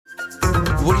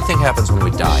What do you think happens when we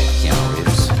die, Keanu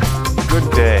Reeves?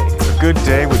 Good day. A good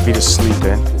day would be to sleep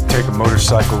in, take a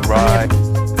motorcycle ride.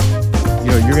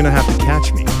 You know, you're gonna have to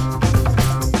catch me.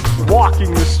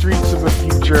 Walking the streets of the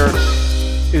future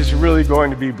is really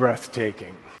going to be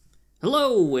breathtaking.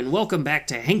 Hello, and welcome back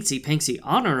to Hanksy Panksy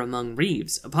Honor Among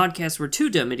Reeves, a podcast where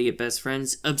two dumb idiot best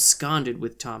friends absconded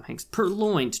with Tom Hanks,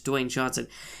 purloined Dwayne Johnson,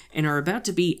 and are about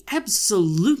to be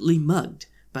absolutely mugged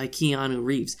by Keanu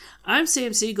Reeves. I'm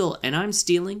Sam Siegel, and I'm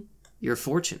stealing your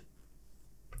fortune.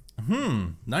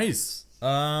 Nice.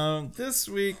 This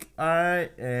week I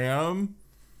am...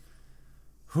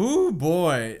 Who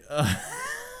boy.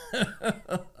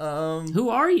 Who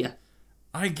are you?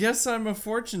 I guess I'm a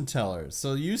fortune teller.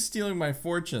 So you stealing my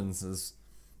fortunes is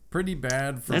pretty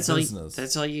bad for business.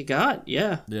 That's all you got,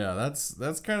 yeah. Yeah,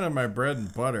 that's kind of my bread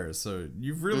and butter. So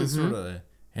you've really sort of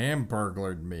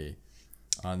hamburglared me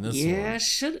on this one. Yeah,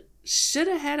 should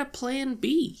have had a plan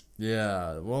B.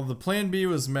 Yeah, well, the plan B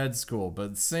was med school,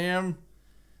 but Sam,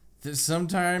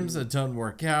 sometimes it don't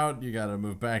work out. You got to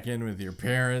move back in with your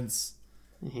parents.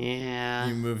 Yeah.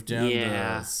 You moved down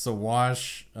to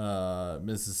Sawash,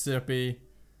 Mississippi.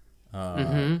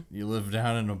 You live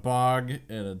down in a bog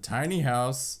in a tiny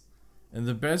house, and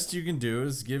the best you can do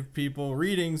is give people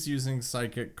readings using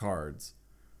psychic cards.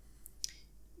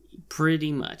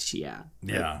 Pretty much, yeah.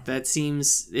 Yeah. That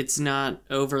seems, it's not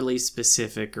overly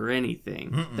specific or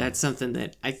anything. That's something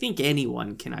that I think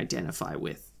anyone can identify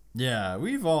with. Yeah,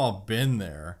 we've all been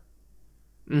there.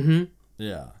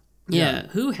 Yeah,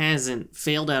 who hasn't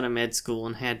failed out of med school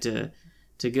and had to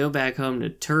go back home to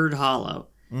Turd Hollow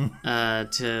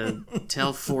to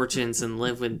tell fortunes and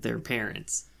live with their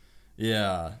parents?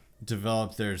 Yeah,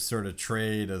 develop their sort of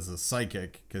trade as a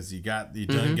psychic because you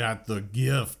done got the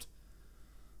gift.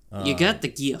 You got the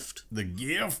gift. The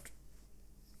gift?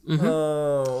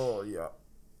 Oh, yeah.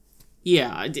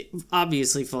 Yeah,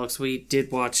 obviously, folks, we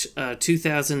did watch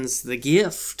 2000's The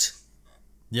Gift.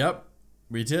 Yep,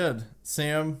 we did.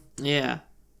 Sam? Yeah.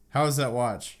 How was that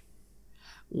watch?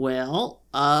 Well,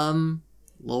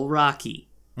 little rocky.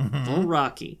 Little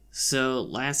rocky. So,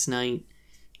 last night,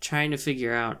 trying to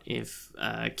figure out if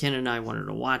Ken and I wanted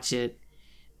to watch it,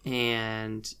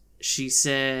 and she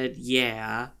said,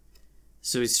 yeah.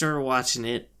 So we started watching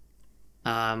it.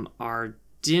 Our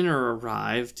dinner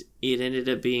arrived. It ended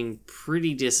up being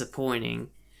pretty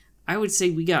disappointing. I would say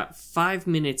we got 5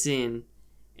 minutes in,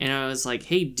 and I was like,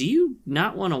 hey, do you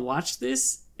not want to watch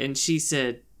this? And she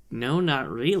said, no, not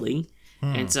really.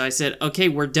 And so I said, okay,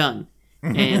 we're done.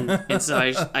 And so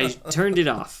I turned it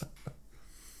off.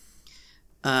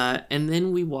 And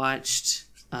then we watched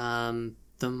the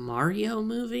Mario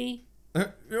movie.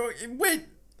 Wait.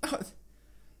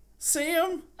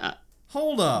 Sam?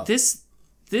 Hold up. This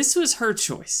was her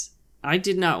choice. I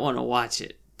did not want to watch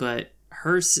it, but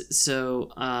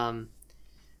well,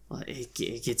 it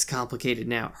gets complicated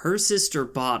now. Her sister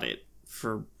bought it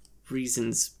for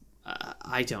reasons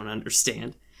I don't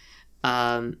understand.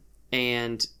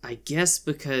 And I guess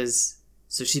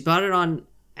so she bought it on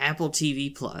Apple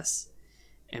TV Plus,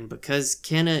 and because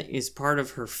Kenna is part of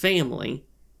her family,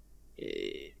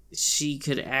 she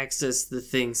could access the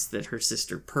things that her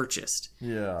sister purchased.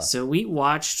 Yeah. So we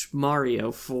watched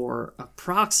Mario for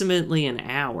approximately an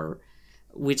hour,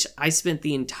 which I spent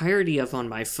the entirety of on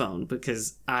my phone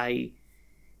because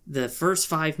the first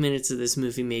 5 minutes of this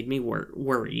movie made me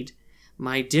worried.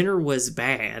 My dinner was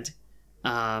bad.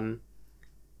 I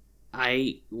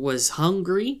was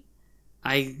hungry.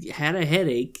 I had a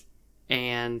headache.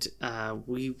 And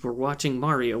we were watching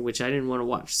Mario, which I didn't want to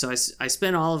watch. So I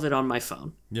spent all of it on my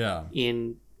phone. Yeah.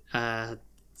 In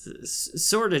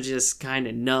sort of just kind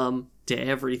of numb to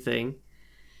everything.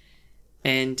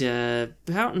 And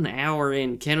about an hour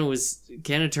in,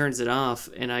 Kenna turns it off.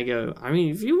 And I go, I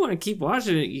mean, if you want to keep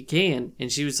watching it, you can.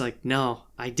 And she was like, no,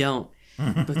 I don't.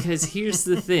 Because here's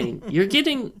the thing. You're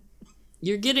getting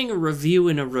a review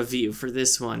and a review for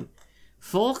this one.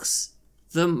 Folks...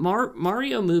 The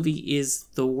Mario movie is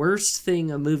the worst thing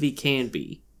a movie can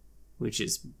be, which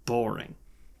is boring.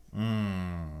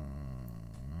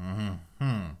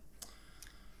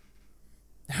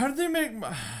 How did they make...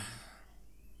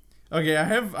 Okay, I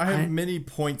have many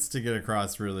points to get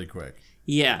across really quick.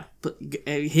 Yeah, but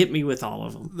hit me with all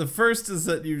of them. The first is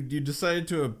that you decided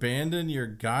to abandon your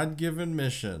God-given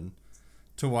mission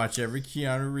to watch every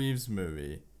Keanu Reeves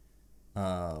movie.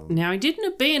 Now, I didn't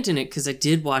abandon it because I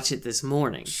did watch it this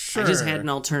morning. Sure. I just had an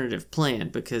alternative plan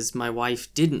because my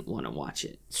wife didn't want to watch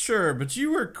it. Sure, but you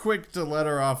were quick to let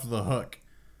her off the hook.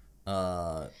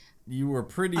 You were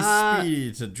pretty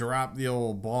speedy to drop the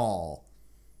old ball.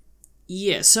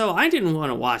 Yeah, so I didn't want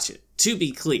to watch it. To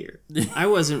be clear, I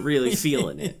wasn't really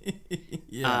feeling it.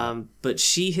 Yeah. But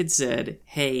she had said,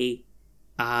 "Hey,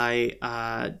 I'm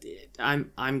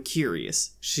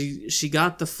curious." She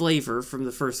got the flavor from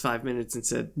the first 5 minutes and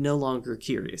said, "No longer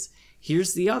curious."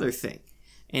 Here's the other thing,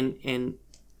 and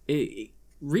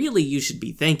really, you should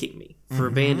be thanking me for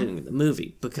abandoning the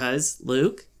movie, because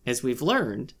Luke, as we've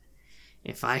learned,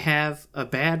 if I have a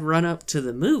bad run up to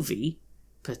the movie,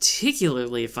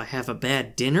 particularly if I have a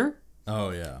bad dinner,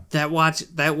 Oh, yeah. that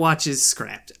watch is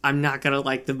scrapped. I'm not gonna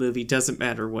like the movie. Doesn't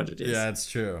matter what it is. Yeah, it's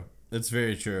true. It's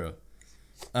very true.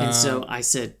 And so I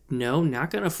said, no,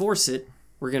 not gonna force it.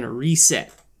 We're gonna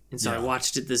reset. And so I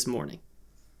watched it this morning.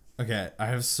 Okay, I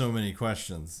have so many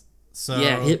questions. So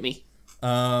Yeah, hit me.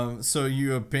 So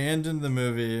you abandoned the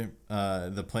movie,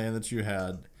 the plan that you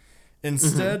had,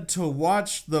 instead to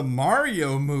watch the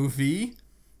Mario movie.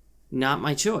 Not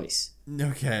my choice.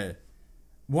 Okay,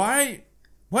 why?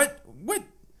 What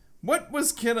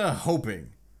was Kenna hoping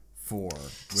for?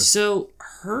 So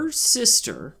her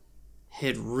sister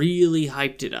had really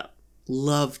hyped it up,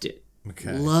 loved it,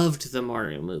 loved the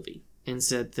Mario movie, and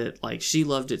said that like she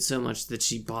loved it so much that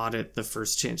she bought it the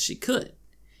first chance she could.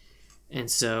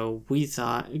 And so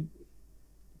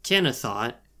Kenna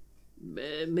thought,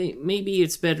 maybe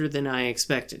it's better than I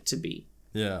expect it to be.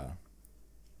 Yeah.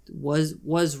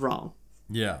 Was wrong.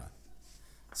 Yeah.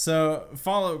 So,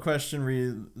 follow-up question,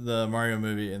 read the Mario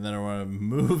movie, and then I want to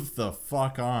move the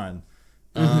fuck on.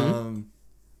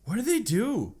 What do they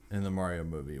do in the Mario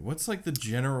movie? What's like the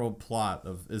general plot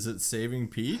of, is it saving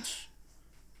Peach?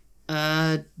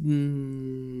 No.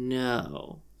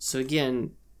 So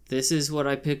again, this is what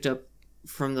I picked up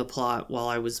from the plot while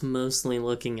I was mostly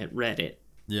looking at Reddit.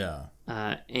 Yeah.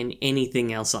 And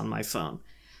anything else on my phone.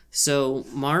 So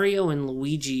Mario and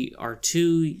Luigi are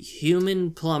two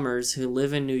human plumbers who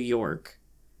live in New York,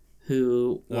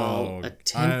 who, while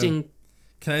attempting...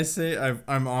 Can I say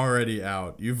I'm already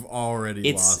out? You've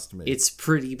already lost me. It's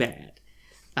pretty bad.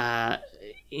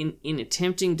 In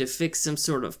attempting to fix some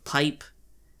sort of pipe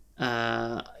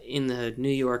in the New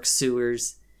York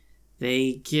sewers,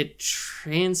 they get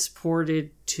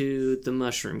transported to the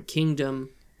Mushroom Kingdom,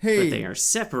 but they are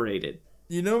separated.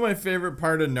 You know my favorite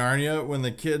part of Narnia? When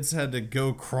the kids had to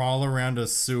go crawl around a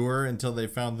sewer until they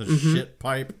found the shit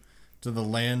pipe to the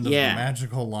land of the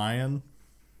magical lion?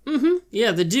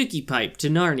 Yeah, the Dookie pipe to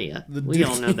Narnia. We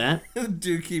all know that. The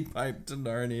Dookie pipe to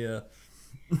Narnia.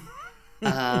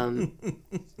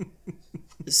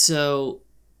 So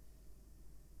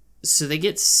they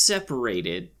get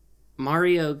separated.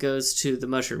 Mario goes to the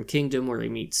Mushroom Kingdom where he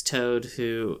meets Toad,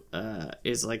 who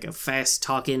is like a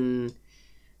fast-talking...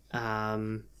 I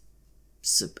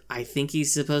think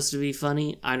he's supposed to be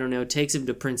funny. I don't know. Takes him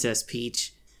to Princess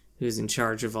Peach, who's in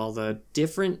charge of all the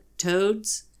different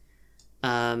Toads.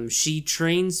 She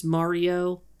trains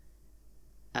Mario,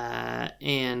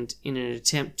 and in an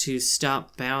attempt to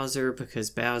stop Bowser, because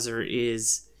Bowser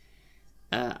is,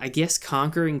 I guess,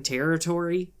 conquering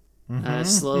territory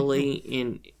slowly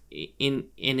in an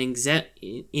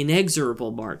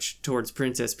inexorable march towards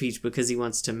Princess Peach because he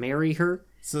wants to marry her.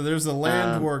 So there's a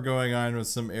land war going on with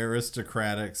some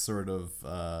aristocratic sort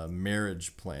of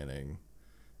marriage planning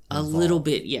involved. A little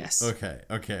bit, yes. Okay.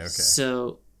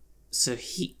 So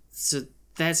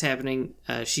that's happening.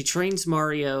 She trains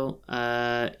Mario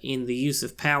in the use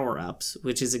of power-ups,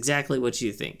 which is exactly what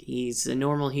you think. He's a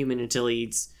normal human until he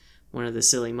eats one of the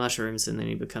silly mushrooms, and then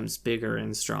he becomes bigger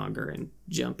and stronger and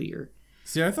jumpier.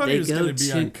 See, I thought he was going to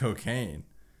be on cocaine.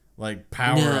 Like,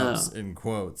 power-ups in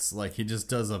quotes. Like, he just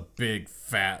does a big,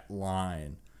 fat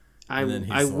line.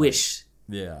 I wish.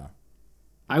 Yeah.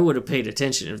 I would have paid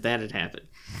attention if that had happened.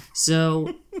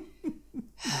 So,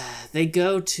 they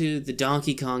go to the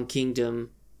Donkey Kong Kingdom,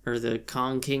 or the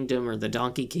Kong Kingdom, or the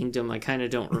Donkey Kingdom. I kind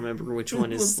of don't remember which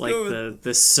one is, like,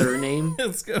 the surname.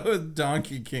 Let's go with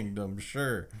Donkey Kingdom,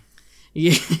 sure.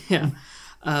 Yeah.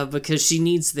 Because she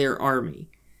needs their army.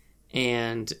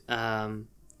 And,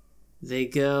 they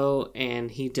go, and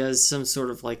he does some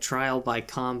sort of like trial by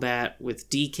combat with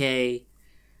DK,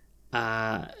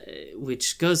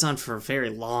 which goes on for a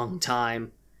very long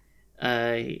time.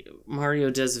 Mario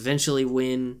does eventually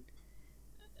win,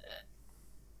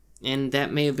 and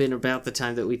that may have been about the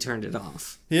time that we turned it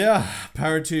off. Yeah,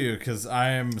 power to you, because I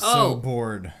am so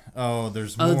bored. Oh,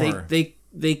 there's more.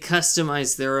 They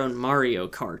customize their own Mario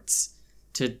Karts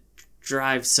to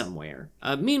drive somewhere.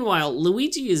 Meanwhile,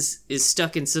 Luigi is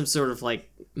stuck in some sort of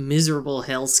like miserable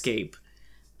hellscape,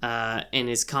 and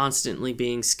is constantly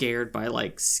being scared by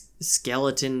like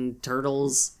skeleton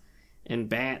turtles and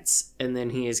bats, and then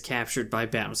he is captured by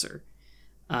Bowser.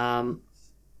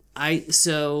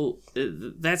 So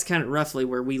that's kind of roughly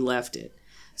where we left it.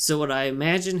 So what I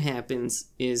imagine happens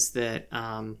is that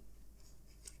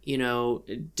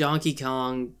Donkey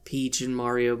Kong, Peach, and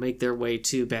Mario make their way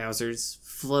to Bowser's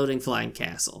floating flying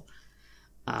castle,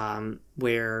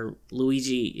 where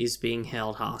Luigi is being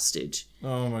held hostage.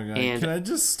 Oh my god. And can I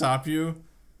just stop you?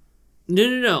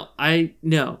 No.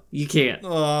 No, you can't.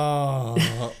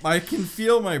 Oh, I can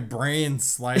feel my brain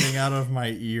sliding out of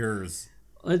my ears.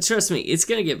 Trust me, it's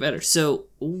gonna get better. So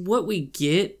what we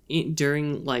get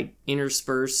during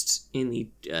interspersed in the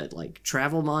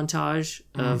travel montage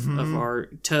of our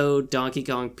Toad, Donkey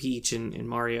Kong, Peach, and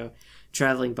Mario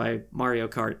traveling by Mario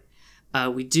Kart,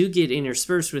 we do get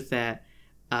interspersed with that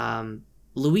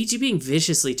Luigi being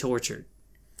viciously tortured.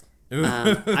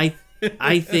 I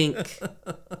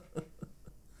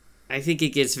think it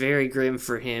gets very grim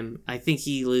for him. I think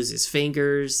he loses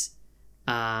fingers.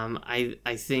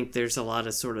 I think there's a lot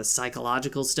of sort of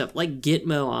psychological stuff, like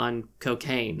Gitmo on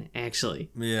cocaine, actually.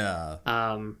 Yeah.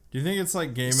 Do you think it's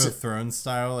like Game of Thrones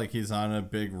style? Like he's on a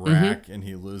big rack and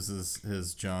he loses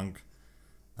his junk?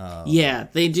 Yeah,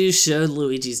 they do show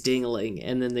Luigi's dingling,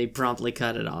 and then they promptly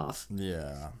cut it off.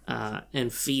 Yeah.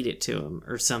 And feed it to him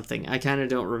or something. I kind of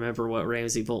don't remember what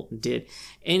Ramsay Bolton did.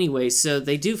 Anyway, so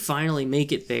they do finally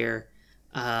make it there,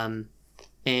 and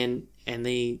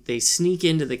they sneak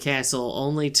into the castle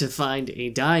only to find a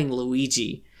dying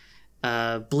Luigi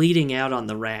bleeding out on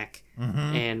the rack.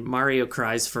 And Mario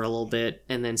cries for a little bit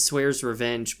and then swears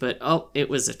revenge, but it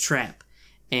was a trap.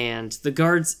 And the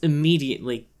guards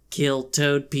immediately kill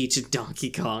Toad, Peach, and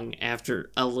Donkey Kong after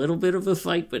a little bit of a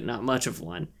fight, but not much of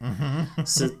one.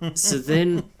 So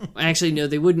then, actually, no,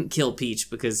 they wouldn't kill Peach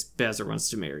because Bowser wants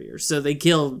to marry her. So they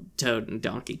kill Toad and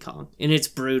Donkey Kong. And it's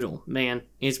brutal, man.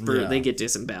 It's brutal. Yeah. They get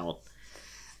disemboweled.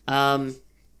 And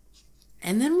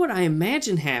then what I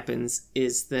imagine happens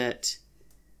is that,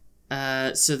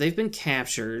 so they've been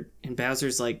captured, and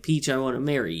Bowser's like, Peach, I want to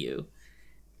marry you.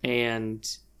 And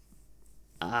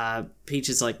Peach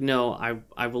is like, no,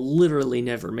 I will literally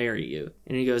never marry you.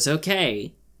 And he goes,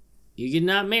 okay, you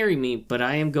cannot marry me, but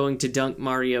I am going to dunk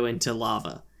Mario into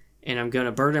lava, and I'm going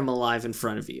to burn him alive in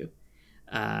front of you.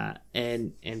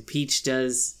 And Peach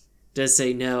does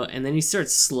say no, and then he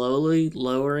starts slowly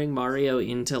lowering Mario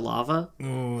into lava.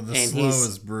 Oh, the and slow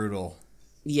is brutal.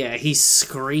 Yeah, he's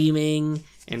screaming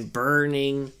and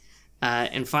burning,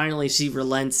 and finally she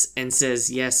relents and says,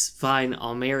 yes, fine,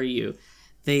 I'll marry you.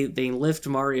 They lift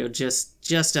Mario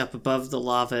just up above the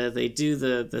lava. They do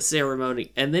the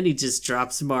ceremony, and then he just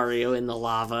drops Mario in the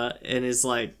lava and is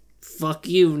like, fuck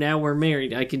you, now we're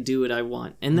married. I can do what I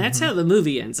want. And that's how the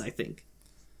movie ends, I think.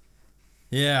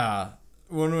 Yeah,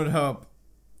 one would hope.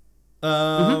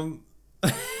 I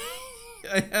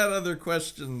had other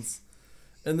questions.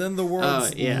 And then the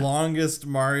world's longest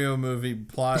Mario movie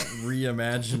plot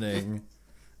reimagining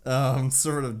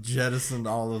sort of jettisoned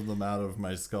all of them out of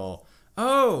my skull.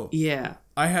 Oh, yeah.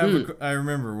 I have. I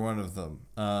remember one of them.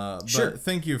 Sure. But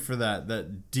thank you for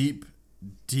that deep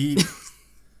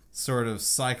sort of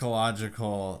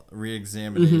psychological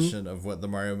reexamination of what the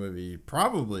Mario movie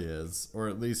probably is, or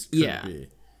at least could be.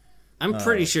 I'm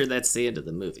pretty sure that's the end of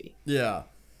the movie. Yeah.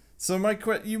 So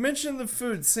you mentioned the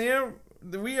food, Sam.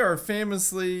 We are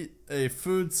famously a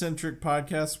food-centric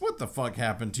podcast. What the fuck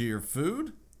happened to your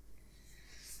food?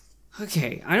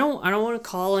 Okay, I don't want to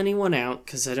call anyone out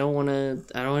because I don't want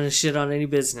to shit on any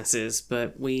businesses,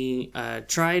 but we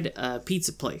tried a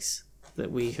pizza place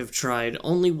that we have tried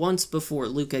only once before.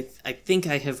 Luke, I think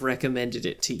I have recommended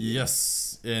it to you.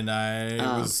 Yes, and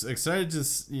I was excited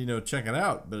to check it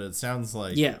out, but it sounds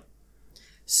like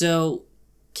So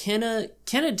Kenna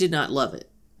did not love it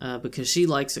because she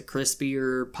likes a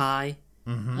crispier pie,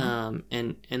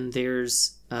 and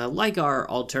there's like our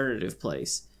alternative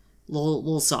place.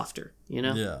 Little softer,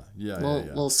 Yeah.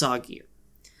 Little soggier.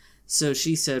 So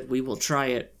she said, we will try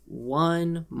it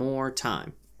one more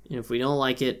time. And if we don't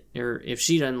like it, or if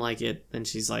she doesn't like it, then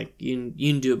she's like, you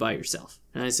can do it by yourself.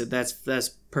 And I said, that's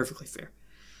perfectly fair.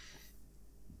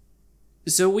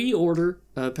 So we order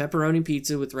a pepperoni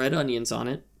pizza with red onions on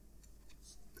it.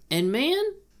 And man,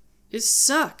 it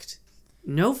sucked.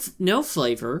 No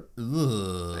flavor.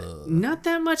 Ugh. Not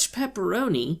that much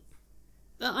pepperoni.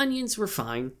 The onions were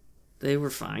fine. They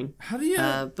were fine. How do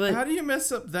you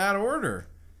mess up that order?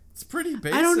 It's pretty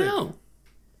basic. I don't know.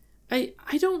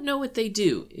 I don't know what they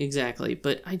do exactly,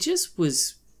 but I just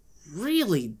was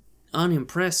really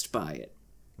unimpressed by it.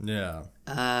 Yeah.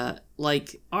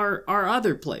 Like our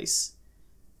other place,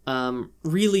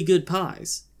 really good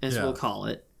pies, as we'll call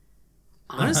it.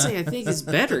 Honestly, I think it's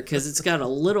better because it's got a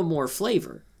little more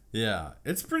flavor. Yeah,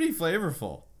 it's pretty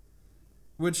flavorful.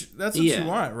 Which that's what you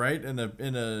want, right? In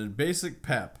a basic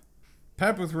pep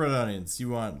with red onions, you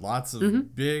want lots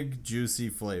of big juicy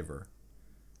flavor.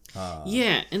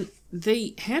 Yeah, and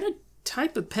they had a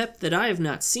type of pep that I have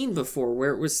not seen before,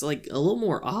 where it was like a little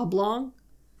more oblong,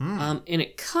 and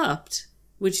it cupped,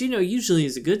 which usually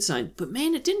is a good sign. But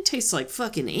man, it didn't taste like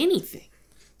fucking anything.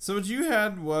 So what you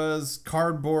had was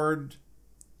cardboard,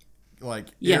 like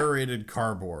aerated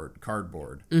cardboard.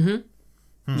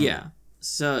 Yeah.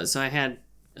 So I had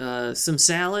some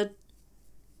salad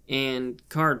and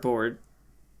cardboard,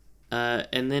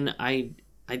 and then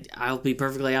I'll be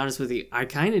perfectly honest with you, I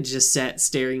kind of just sat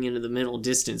staring into the middle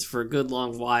distance for a good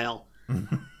long while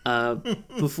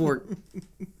before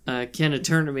Kenna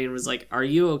turned to me and was like, "Are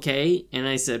you okay?" And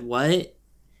I said, "What?"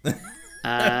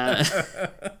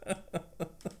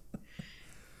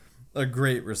 A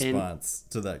great response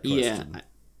to that question. Yeah.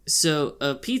 So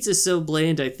a pizza so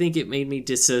bland, I think it made me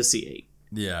dissociate.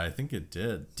 Yeah, I think it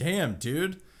did. Damn,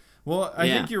 dude. Well, I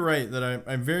think you're right that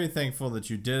I'm very thankful that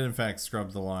you did, in fact,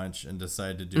 scrub the lunch and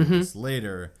decide to do this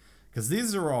later. Because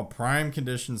these are all prime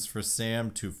conditions for Sam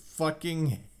to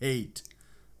fucking hate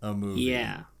a movie.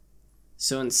 Yeah.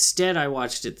 So instead, I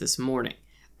watched it this morning.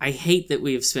 I hate that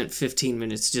we have spent 15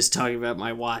 minutes just talking about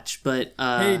my watch, but...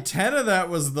 hey, 10 of that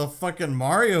was the fucking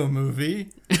Mario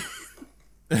movie.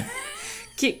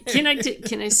 Can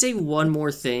I say one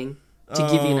more thing? To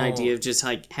give you an idea of just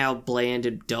like how bland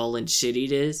and dull and shitty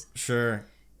it is. Sure.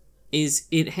 Is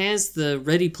it has the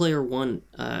Ready Player One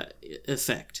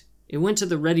effect. It went to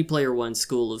the Ready Player One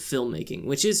school of filmmaking,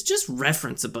 which is just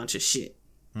reference a bunch of shit.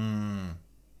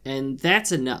 And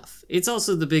that's enough. It's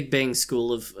also the Big Bang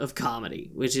school of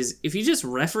comedy, which is if you just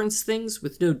reference things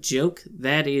with no joke,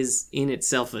 that is in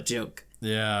itself a joke.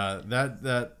 Yeah,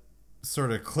 that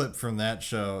sort of clip from that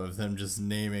show of them just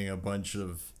naming a bunch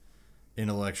of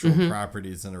intellectual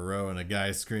properties in a row and a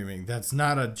guy screaming, "That's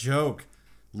not a joke,"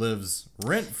 lives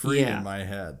rent-free in my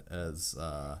head as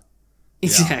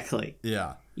exactly.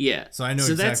 Yeah. So I know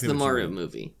so exactly that's the what you Mario mean.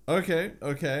 movie. Okay.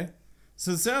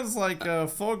 So it sounds like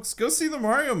folks, go see the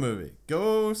Mario movie.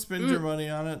 Go spend your money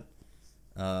on it.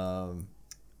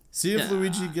 See if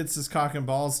Luigi gets his cock and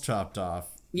balls chopped off.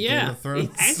 Yeah. Game of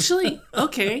Thrones. Actually,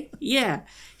 okay. Yeah.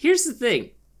 Here's the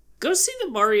thing. Go see the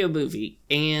Mario movie,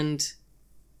 and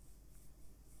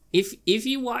if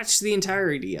you watch the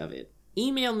entirety of it,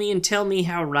 email me and tell me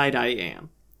how right I am.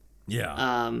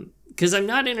 Yeah. Because I'm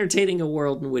not entertaining a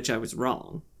world in which I was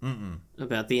wrong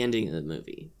about the ending of the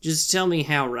movie. Just tell me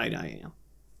how right I am.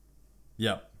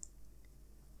 Yep.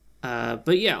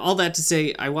 But yeah, all that to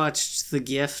say, I watched The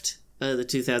Gift, the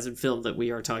 2000 film that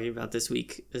we are talking about this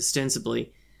week,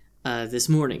 ostensibly, this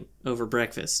morning over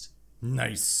breakfast.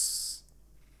 Nice.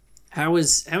 How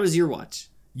was your watch?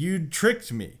 You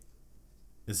tricked me,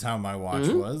 is how my watch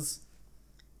was.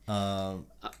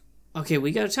 Okay,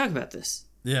 we got to talk about this.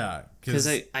 Yeah, because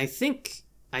I think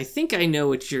I know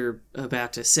what you're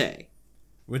about to say.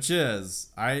 Which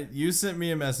is, you sent me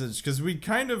a message because we'd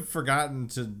kind of forgotten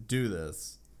to do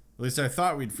this. At least I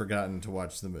thought we'd forgotten to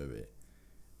watch the movie.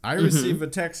 I received a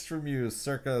text from you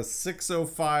circa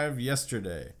 6:05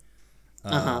 yesterday.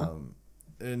 And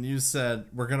you said,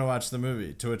 "We're going to watch the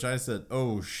movie." To which I said,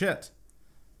 "Oh, shit."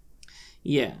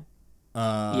 Yeah.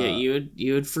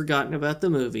 You had forgotten about the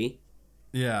movie.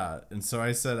 Yeah, and so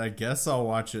I said, "I guess I'll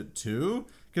watch it too."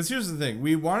 Because here's the thing.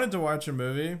 We wanted to watch a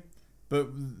movie, but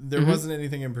there wasn't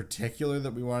anything in particular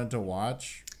that we wanted to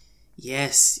watch.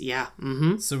 Yes, yeah.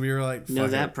 So we were like, know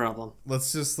that it. problem.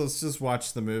 Let's just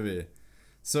watch the movie.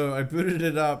 So I booted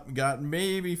it up, got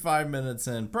maybe 5 minutes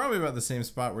in, probably about the same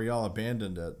spot where y'all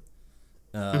abandoned it.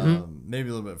 Maybe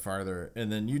a little bit farther.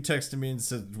 And then you texted me and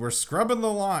said, "We're scrubbing the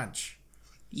launch."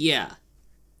 Yeah.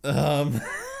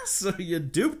 So you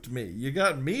duped me. You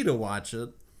got me to watch it.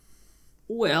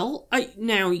 Well,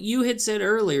 now you had said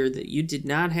earlier that you did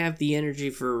not have the energy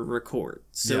for a record.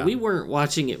 So we weren't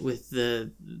watching it with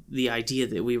the idea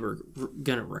that we were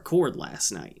going to record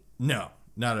last night. No,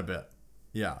 not a bit.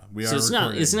 Yeah, we so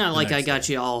are. It's not like I got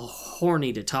day. you all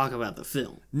horny to talk about the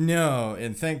film. No,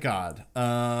 and thank God.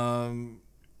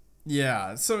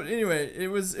 Yeah. So anyway, it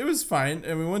was fine.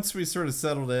 I mean, once we sort of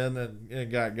settled in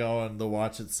and got going, the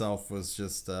watch itself was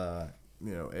just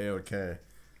A-okay.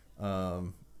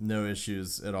 No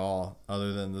issues at all,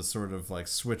 other than the sort of like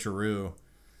switcheroo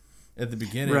at the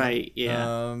beginning. Right.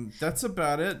 Yeah. That's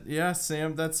about it. Yeah,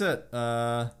 Sam. That's it.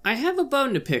 I have a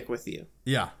bone to pick with you.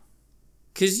 Yeah.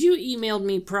 Because you emailed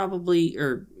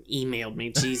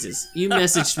me, Jesus. You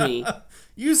messaged me.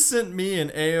 You sent me an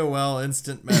AOL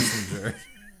instant messenger.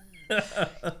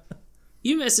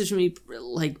 You messaged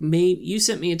me, you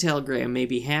sent me a telegram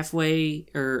maybe halfway,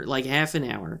 or like half an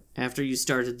hour after you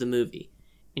started the movie.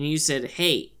 And you said,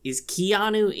 "Hey, is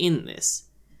Keanu in this?"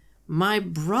 My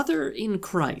brother in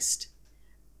Christ.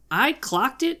 I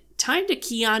clocked it time to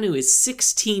Keanu is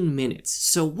 16 minutes.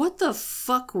 So what the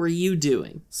fuck were you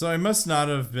doing? So I must not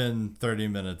have been 30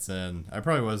 minutes in. I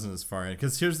probably wasn't as far in.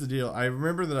 Because here's the deal. I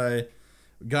remember that I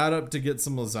got up to get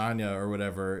some lasagna or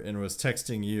whatever and was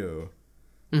texting you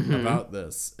about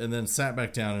this. And then sat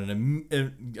back down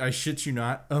and I shit you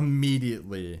not,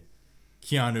 immediately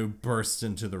Keanu burst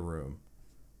into the room.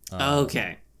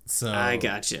 Okay. So I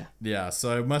gotcha. Yeah,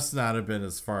 so I must not have been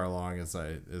as far along as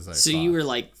I So thought. you were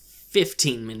like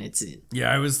 15 minutes in.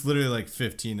 Yeah, I was literally like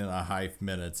 15 and a half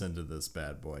minutes into this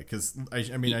bad boy. Because,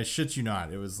 I mean, I shit you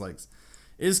not. It was like,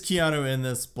 is Keanu in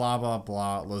this? Blah, blah,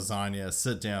 blah. Lasagna.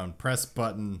 Sit down. Press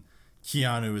button.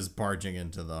 Keanu is barging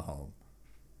into the home.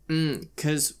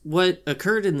 Because what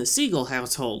occurred in the Siegel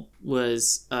household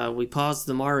was we paused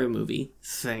the Mario movie,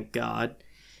 thank God,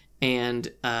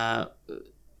 and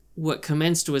what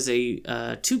commenced was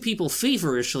a two people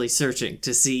feverishly searching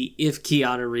to see if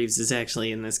Keanu Reeves is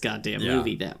actually in this goddamn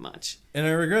movie that much. And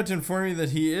I regret to inform you that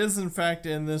he is, in fact,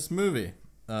 in this movie.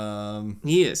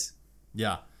 He is.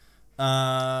 Yeah.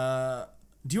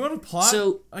 Do you want to plot,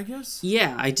 I guess?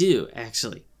 Yeah, I do,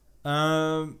 actually.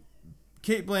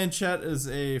 Kate Blanchett is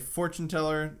a fortune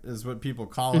teller, is what people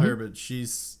call her, but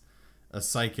she's a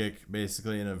psychic,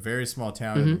 basically, in a very small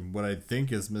town in what I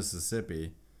think is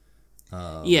Mississippi.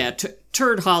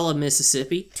 Turd Hollow,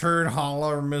 Mississippi. Turd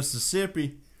Hollow,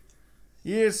 Mississippi.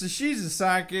 Yeah, so she's a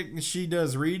psychic, and she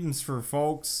does readings for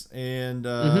folks, and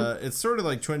it's sort of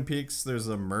like Twin Peaks. There's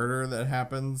a murder that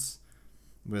happens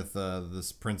with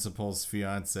this principal's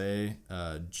fiance,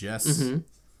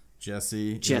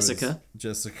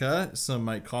 Jessica, some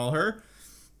might call her,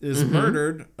 is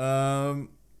murdered,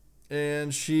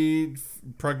 and she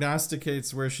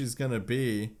prognosticates where she's going to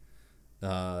be.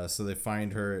 So they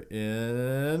find her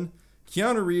in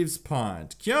Keanu Reeves'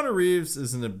 pond. Keanu Reeves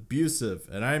is an abusive,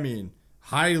 and I mean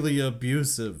highly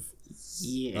abusive,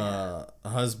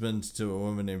 husband to a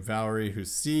woman named Valerie, who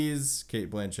sees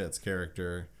Kate Blanchett's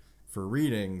character for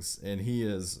readings, and he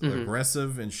is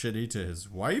aggressive and shitty to his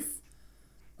wife.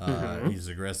 He's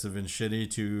aggressive and shitty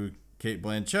to Kate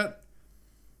Blanchett.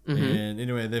 And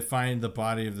anyway, they find the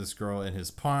body of this girl in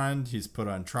his pond. He's put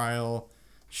on trial.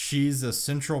 She's a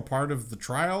central part of the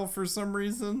trial for some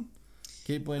reason.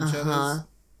 Kate Blanchett is.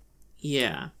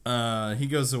 Yeah. He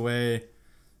goes away.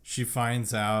 She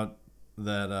finds out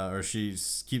that, or she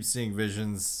keeps seeing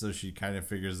visions, so she kind of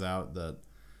figures out that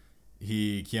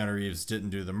Keanu Reeves,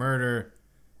 didn't do the murder.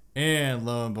 And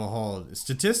lo and behold,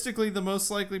 statistically, the most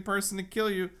likely person to kill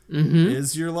you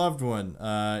is your loved one.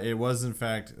 It was, in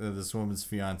fact, this woman's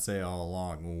fiance all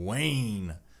along,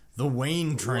 Wayne, the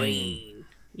Wayne train.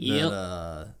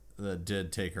 That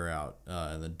did take her out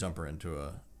and then dump her into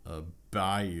a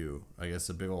bayou, I guess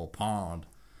a big old pond.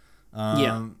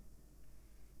 Yeah,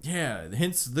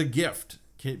 hence the gift.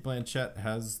 Kate Blanchett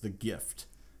has the gift,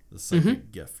 the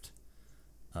psychic gift.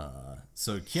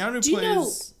 So Keanu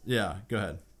plays... Yeah, go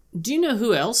ahead. Do you know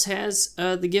who else has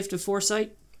the gift of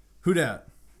foresight? Who dat?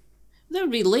 That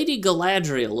would be Lady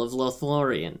Galadriel of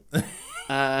Lothlorien.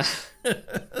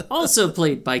 Also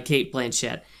played by Kate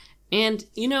Blanchett. And,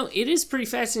 it is pretty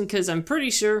fascinating because I'm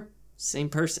pretty sure, same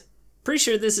person. Pretty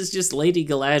sure this is just Lady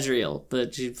Galadriel,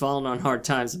 but she'd fallen on hard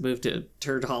times and moved to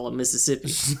Turd Hollow, Mississippi.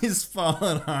 She's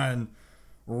fallen on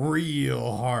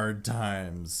real hard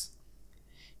times.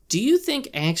 Do you think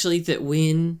actually that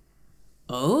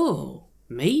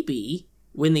maybe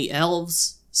when the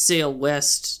elves sail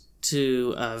west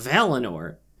to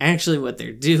Valinor, actually what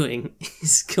they're doing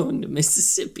is going to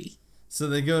Mississippi? So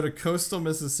they go to coastal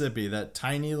Mississippi, that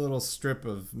tiny little strip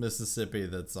of Mississippi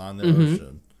that's on the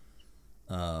ocean.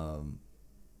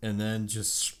 And then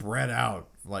just spread out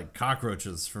like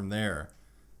cockroaches from there.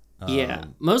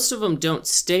 Most of them don't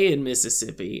stay in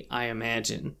Mississippi, I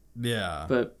imagine. Yeah.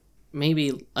 But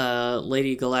maybe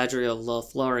Lady Galadriel of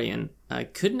Lothlorien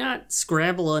could not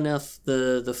scrabble enough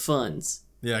the funds.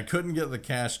 Yeah, I couldn't get the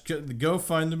cash. The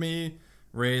GoFundMe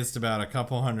raised about a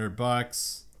couple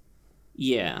 $100.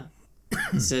 Yeah.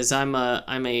 It says I'm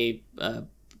a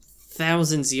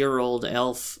thousands-year-old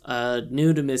elf,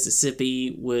 new to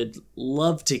Mississippi, would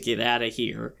love to get out of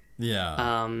here.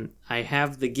 Yeah. I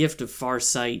have the gift of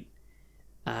farsight.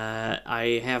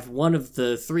 I have one of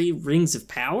the 3 rings of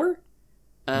power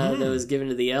that was given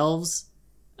to the elves.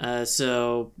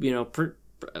 So,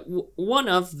 one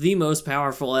of the most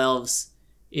powerful elves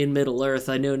in Middle-earth.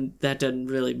 I know that doesn't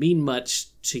really mean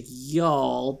much to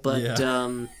y'all, but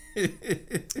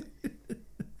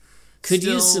could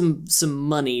use some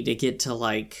money to get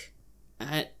to,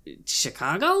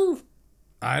 Chicago?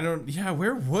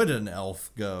 Where would an elf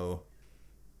go?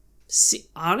 See,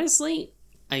 honestly,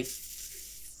 a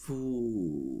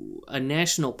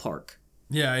national park.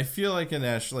 Yeah, I feel like in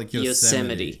like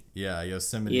Yosemite. Yeah,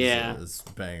 Yosemite is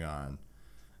bang on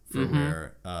for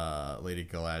where Lady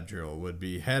Galadriel would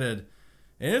be headed.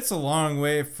 And it's a long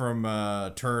way from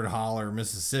Turd Holler,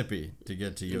 Mississippi to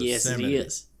get to Yosemite.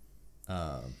 Yes, it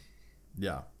is.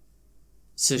 Yeah.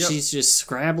 So she's just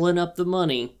scrabbling up the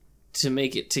money to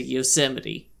make it to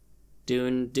Yosemite,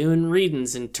 doing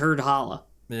readings in Turd Holler.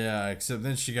 Yeah, except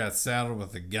then she got saddled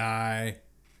with a guy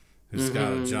who's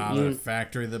got a job at a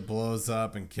factory that blows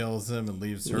up and kills him and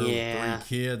leaves her with 3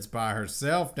 kids by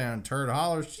herself down Turd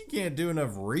Holler. She can't do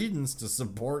enough readings to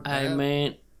support that. Hey,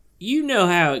 man, you know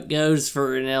how it goes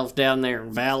for an elf down there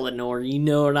in Valinor. You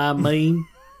know what I mean?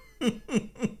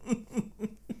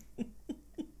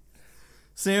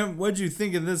 Sam, what'd you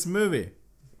think of this movie?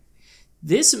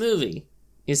 This movie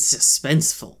is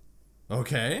suspenseful.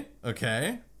 Okay.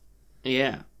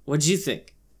 Yeah. What'd you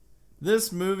think?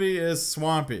 This movie is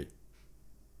swampy.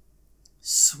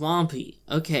 Swampy.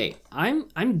 Okay,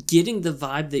 I'm getting the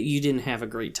vibe that you didn't have a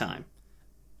great time.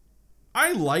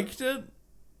 I liked it.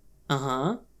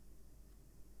 Uh-huh.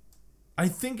 I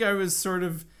think I was sort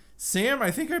of... Sam, I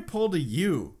think I pulled a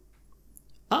you.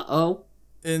 Uh-oh.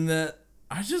 In that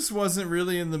I just wasn't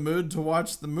really in the mood to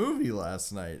watch the movie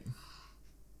last night.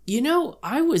 You know,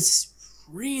 I was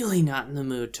really not in the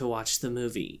mood to watch the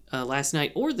movie last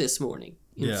night or this morning,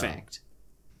 in fact.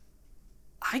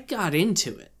 I got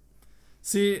into it.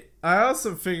 See, I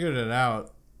also figured it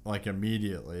out, like,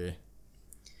 immediately.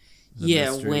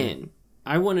 When?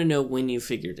 I want to know when you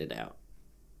figured it out.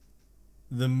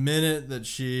 The minute that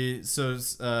she... So,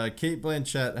 Cate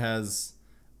Blanchett has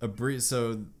a brief...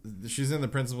 So, she's in the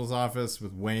principal's office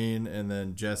with Wayne and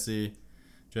then Jessica.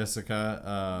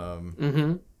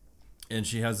 And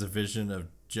she has a vision of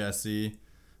Jesse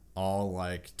all,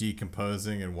 like,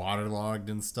 decomposing and waterlogged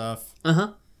and stuff.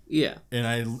 Uh-huh. Yeah. And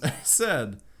I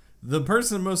said... The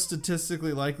person most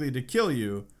statistically likely to kill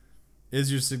you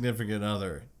is your significant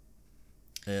other.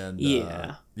 And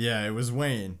it was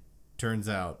Wayne. Turns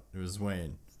out it was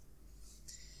Wayne.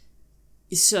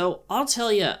 So I'll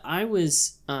tell you, I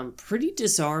was pretty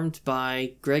disarmed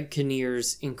by Greg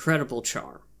Kinnear's incredible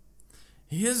charm.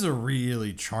 He is a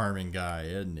really charming guy,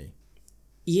 isn't he?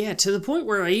 Yeah, to the point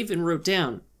where I even wrote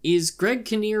down, is Greg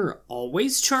Kinnear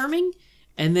always charming?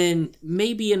 And then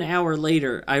maybe an hour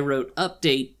later, I wrote,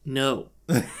 update, no.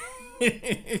 I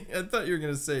thought you were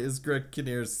going to say, is Greg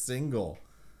Kinnear single?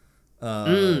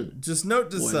 Just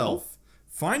note to self,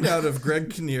 find out if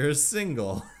Greg Kinnear is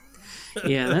single.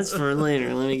 Yeah, that's for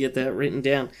later. Let me get that written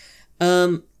down.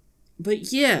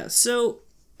 But yeah, so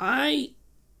I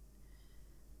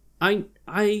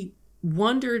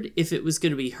wondered if it was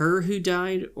going to be her who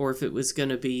died or if it was going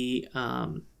to be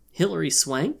Hilary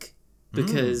Swank.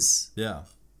 Because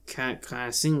kind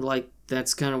of seemed like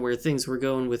that's kind of where things were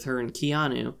going with her and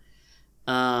Keanu.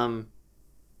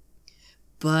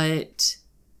 But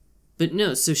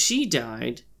no, so she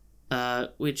died,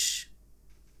 which...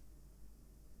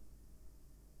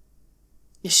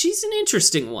 She's an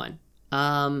interesting one.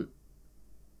 And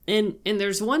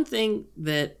there's one thing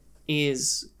that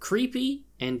is creepy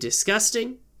and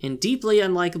disgusting and deeply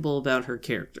unlikable about her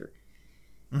character.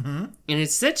 And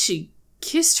it's that she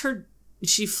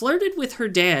flirted with her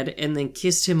dad and then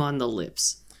kissed him on the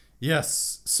lips.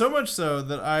 Yes, so much so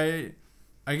that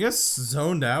I guess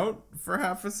zoned out for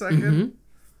half a second,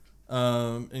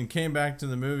 and came back to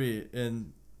the movie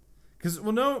and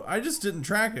I just didn't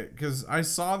track it because I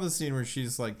saw the scene where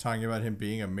she's like talking about him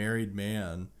being a married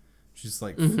man. She's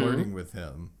like flirting with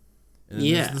him, and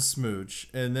then there's the smooch,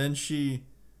 and then she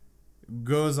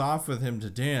goes off with him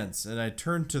to dance, and I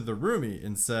turned to the roomie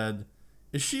and said,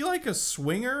 "Is she like a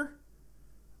swinger?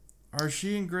 Are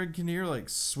she and Greg Kinnear like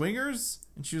swingers?"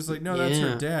 And she was like, "No, that's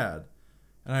her dad."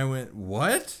 And I went,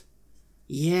 "What?"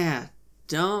 Yeah,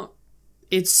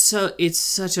 it's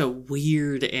such a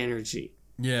weird energy.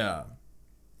 Yeah.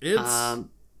 It's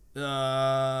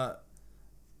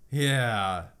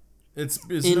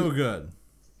it's no good.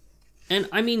 And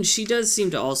I mean, she does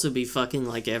seem to also be fucking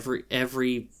like every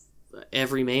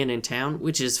man in town,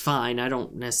 which is fine. I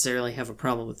don't necessarily have a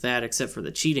problem with that except for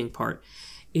the cheating part.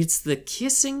 It's the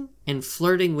kissing and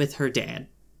flirting with her dad.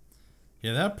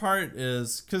 Yeah, that part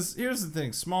is... Because here's the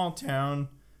thing. Small town.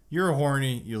 You're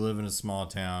horny. You live in a small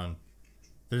town.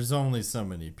 There's only so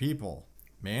many people,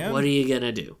 man. What are you going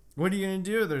to do? What are you going to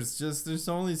do? There's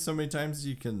only so many times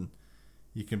you can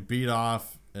beat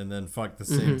off and then fuck the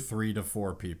same 3 to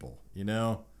 4 people. You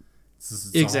know?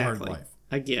 It's a hard life.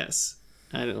 I guess.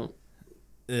 I don't...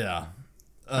 Yeah.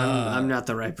 I'm not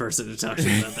the right person to talk to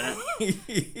you about that.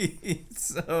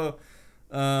 So,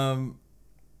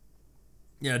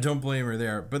 yeah, don't blame her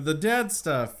there. But the dad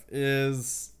stuff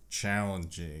is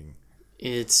challenging.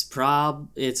 It's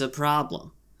a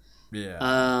problem.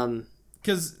 Yeah.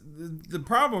 Because the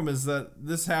problem is that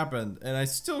this happened, and I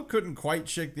still couldn't quite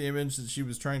shake the image that she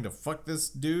was trying to fuck this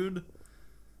dude.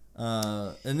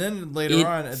 And then later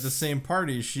on at the same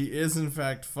party, she is in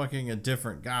fact fucking a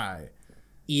different guy.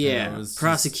 Yeah,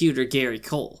 prosecutor Gary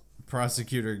Cole.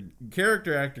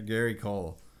 Character actor Gary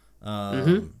Cole.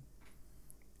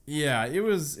 Yeah, it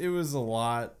was a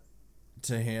lot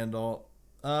to handle.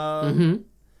 Can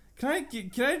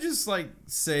I just like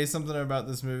say something about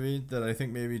this movie that I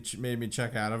think maybe made me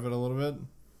check out of it a little bit?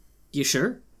 You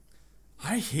sure?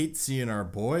 I hate seeing our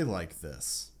boy like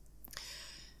this.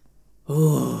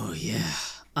 Oh yeah.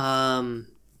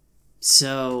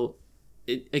 So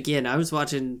again, I was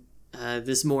watching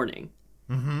this morning,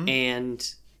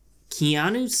 and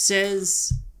Keanu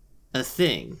says a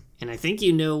thing, and I think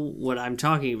you know what I'm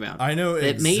talking about. I know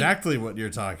exactly what you're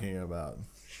talking about.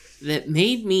 That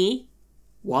made me,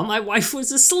 while my wife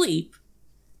was asleep,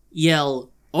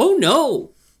 yell, "Oh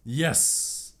no!"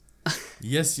 Yes.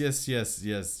 Yes. He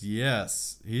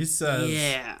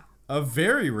says a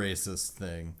very racist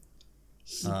thing.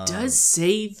 He does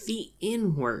say the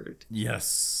N-word.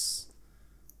 Yes.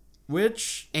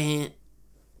 Which, and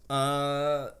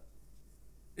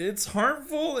it's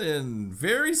harmful and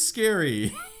very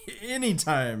scary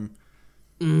anytime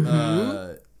you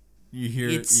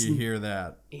hear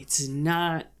that. It's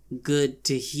not good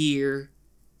to hear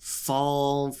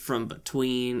fall from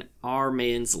between our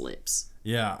man's lips.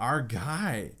 Yeah, our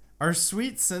guy. Our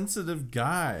sweet, sensitive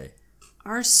guy.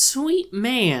 Our sweet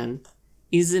man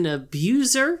is an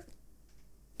abuser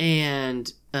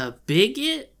and a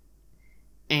bigot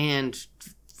and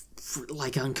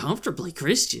like uncomfortably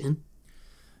Christian.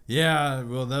 Yeah,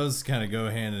 well, those kind of go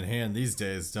hand in hand these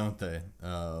days, don't they?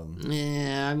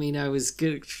 Yeah, I mean, I was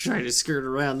gonna try to skirt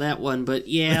around that one, but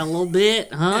yeah, a little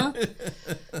bit, huh?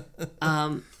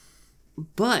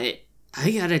 But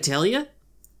I gotta tell you,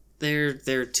 there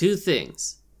are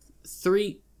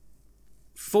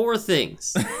 4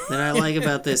 things that I like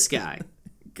about this guy.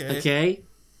 Okay?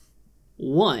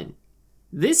 1,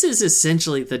 this is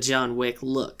essentially the John Wick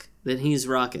look that he's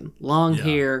rocking. Long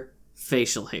hair,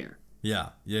 facial hair. Yeah.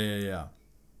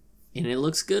 And it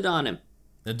looks good on him.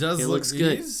 It does look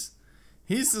good.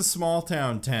 He's a small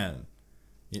town 10.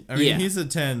 I mean, he's a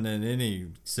 10 in any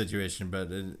situation,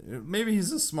 but maybe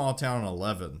he's a small town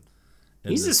 11.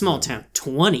 He's a small town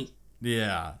 20.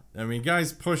 Yeah. I mean,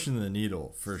 guy's pushing the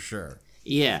needle for sure.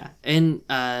 Yeah. And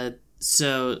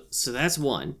so that's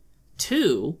 1.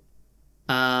 2,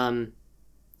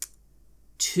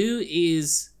 2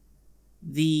 is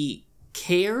the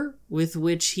care with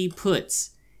which he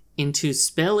puts into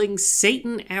spelling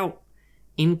Satan out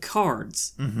in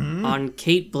cards on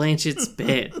Cate Blanchett's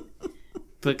bed.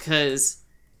 Because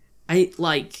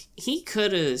he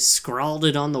could have scrawled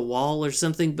it on the wall or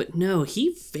something, but no,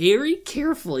 he very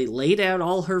carefully laid out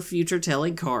all her future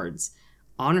telling cards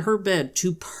on her bed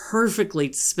to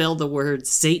perfectly spell the word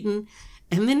Satan.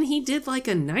 And then he did like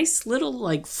a nice little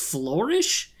like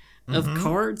flourish of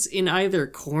cards in either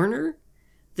corner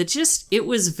that it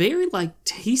was very like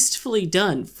tastefully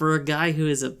done for a guy who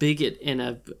is a bigot and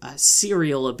a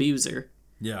serial abuser.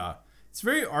 Yeah. It's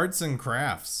very arts and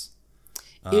crafts.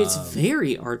 It's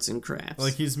very arts and crafts.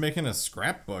 Like he's making a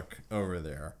scrapbook over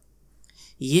there.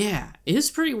 Yeah,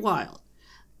 it's pretty wild.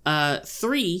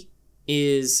 3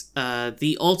 is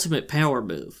the ultimate power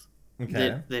move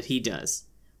that he does,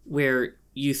 where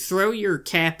you throw your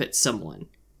cap at someone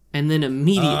and then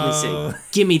immediately say,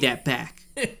 "Give me that back."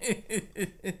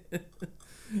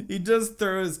 He does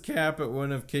throw his cap at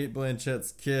one of Cate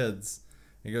Blanchett's kids.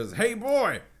 He goes, "Hey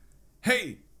boy,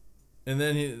 hey," and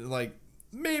then he like.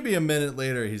 Maybe a minute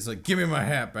later, he's like, "Give me my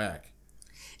hat back."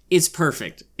 It's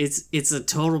perfect. It's a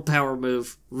total power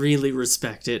move. Really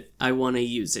respect it. I want to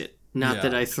use it. Not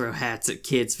that I throw hats at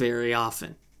kids very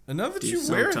often. And not that you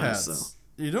wear hats.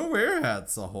 Though. You don't wear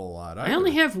hats a whole lot. I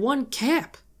only have 1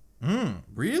 cap.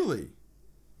 Really?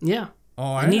 Yeah.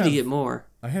 Oh, I need to get more.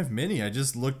 I have many. I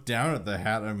just look down at the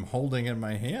hat I'm holding in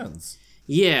my hands.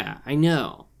 Yeah, I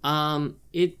know.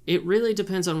 It really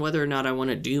depends on whether or not I want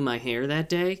to do my hair that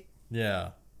day. Yeah.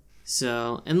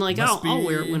 So, and like I'll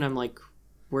wear it when I'm like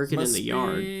working in the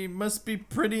yard. Must be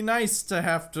pretty nice to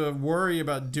have to worry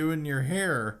about doing your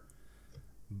hair,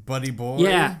 buddy boy.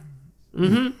 Yeah.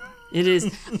 It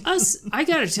is. I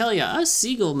gotta tell you, us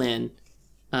Seagull men,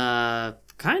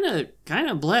 kind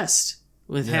of blessed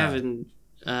with having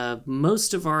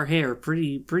most of our hair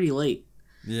pretty late.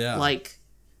 Yeah. Like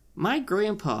my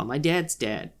grandpa, my dad's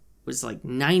dad, was like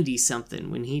 90 something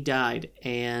when he died,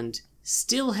 and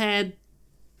still had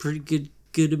pretty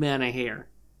good amount of hair.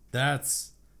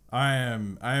 That's I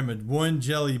am a one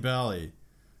jelly belly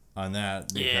on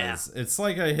that because it's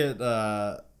like I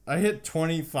hit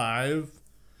 25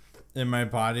 and my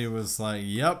body was like,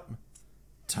 yep,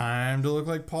 time to look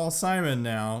like Paul Simon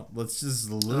now. Let's just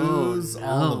lose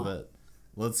all of it.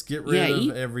 Let's get rid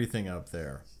of everything up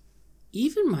there.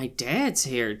 Even my dad's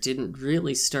hair didn't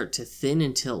really start to thin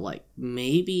until like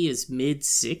maybe his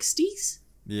mid-60s.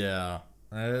 Yeah.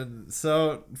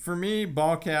 So for me,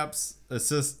 ball caps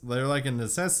they're like a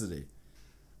necessity.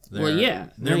 No,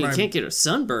 you can't get a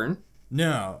sunburn.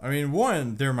 No, I mean,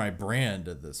 one, they're my brand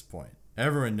at this point.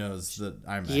 Everyone knows that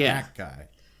I'm a hat guy.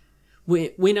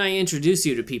 When I introduce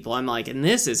you to people, I'm like, and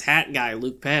this is hat guy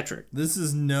Luke Patrick. This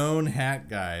is known hat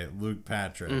guy Luke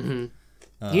Patrick. Mm-hmm.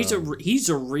 He's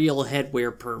a real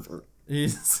headwear pervert.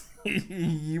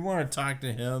 You want to talk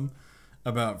to him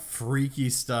about freaky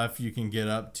stuff you can get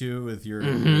up to with your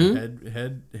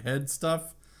head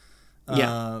stuff,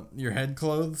 your head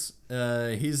clothes.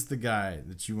 He's the guy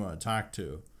that you want to talk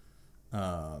to.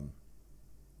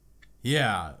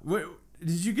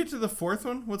 Did you get to the fourth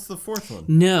one? What's the fourth one?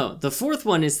 No, the fourth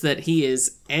one is that he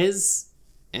is, as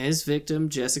victim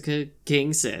Jessica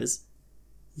King says,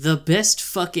 the best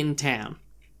fucking town.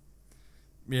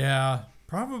 Yeah,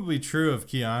 probably true of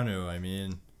Keanu. I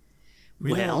mean,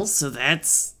 so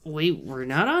that's we're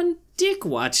not on dick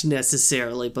watch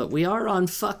necessarily, but we are on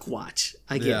fuck watch,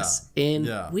 I guess. And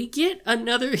we get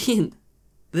another hint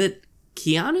that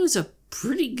Keanu's a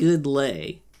pretty good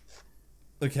lay.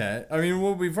 Okay. I mean,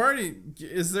 well, we've already...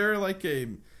 Is there like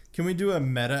can we do a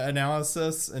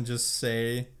meta-analysis and just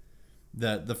say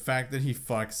that the fact that he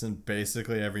fucks in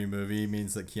basically every movie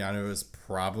means that Keanu is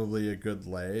probably a good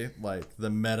lay? Like, the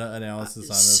meta-analysis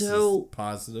on this is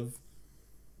positive?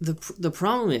 The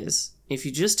problem is, if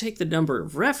you just take the number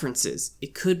of references,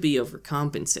 it could be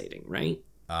overcompensating, right?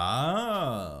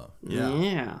 Oh. Yeah.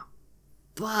 Yeah.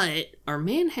 But our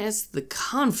man has the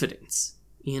confidence,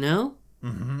 you know?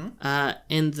 Mm-hmm.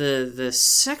 And the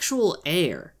sexual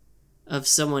air of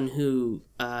someone who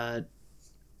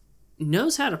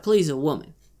knows how to please a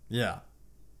woman. Yeah.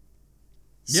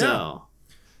 So,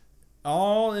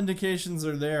 all indications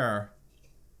are there.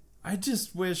 I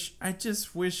just wish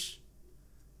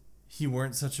he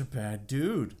weren't such a bad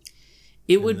dude.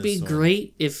 It would be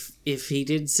great if he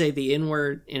did say the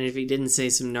N-word, and if he didn't say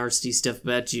some nasty stuff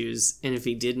about Jews, and if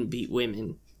he didn't beat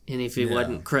women. And if he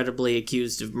wasn't credibly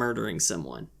accused of murdering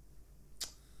someone.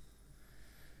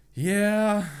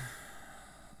 Yeah.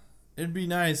 It'd be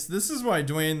nice. This is why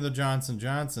Dwayne the Johnson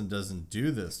Johnson doesn't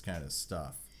do this kind of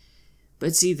stuff.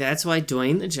 But see, that's why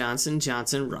Dwayne the Johnson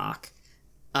Johnson Rock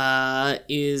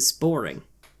is boring.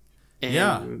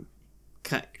 And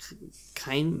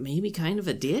maybe kind of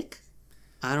a dick?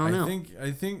 I don't know.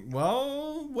 I think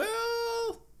well,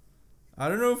 I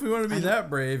don't know if we want to be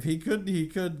that brave. He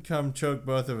could come choke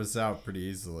both of us out pretty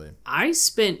easily. I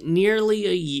spent nearly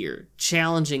a year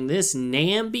challenging this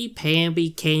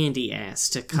namby-pamby candy ass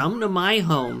to come to my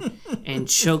home and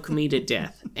choke me to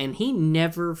death. And he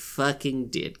never fucking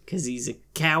did, because he's a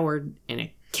coward and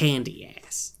a candy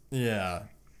ass. Yeah.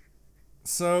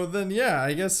 So then,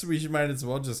 I guess we might as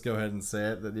well just go ahead and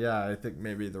say it. That, I think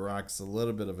maybe The Rock's a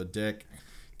little bit of a dick.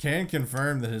 Can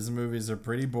confirm that his movies are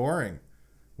pretty boring.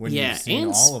 When you've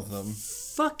seen all of them.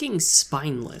 Fucking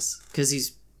spineless, because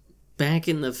he's back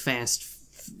in the Fast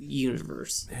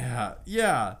universe. Yeah.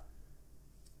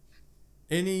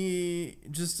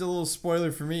 Just a little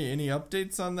spoiler for me, any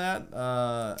updates on that?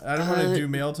 I don't want to do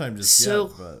mail time just yet,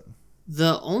 but...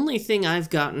 The only thing I've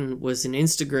gotten was an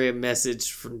Instagram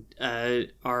message from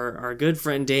our good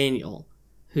friend Daniel,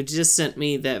 who just sent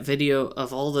me that video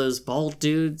of all those bald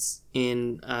dudes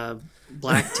in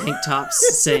black tank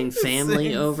tops saying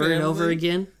family over and over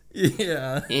again.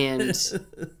 Yeah. And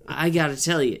I gotta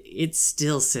tell you, it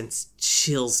still sends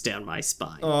chills down my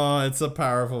spine. Oh, it's a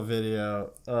powerful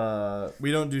video.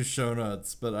 We don't do show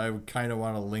notes, but I kind of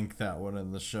want to link that one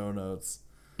in the show notes.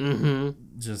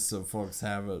 Mm-hmm. Just so folks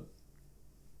have it.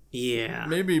 Yeah.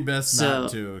 Maybe best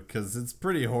not to, because it's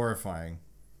pretty horrifying.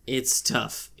 It's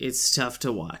tough. It's tough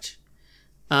to watch.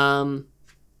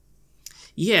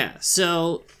 Yeah,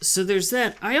 so there's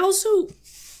that. I also...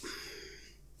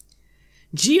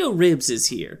 Geo Ribs is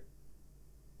here.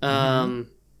 Our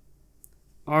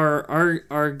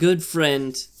good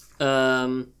friend,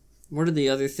 what are the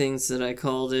other things that I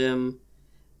called him?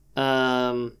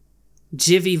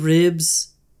 Jivvy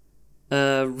Ribs,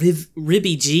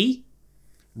 Ribby G?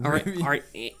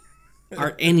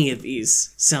 Are any of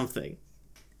these something?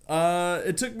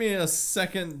 It took me a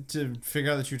second to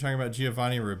figure out that you're talking about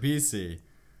Giovanni Ribisi.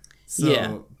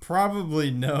 So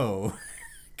probably no.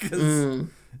 Because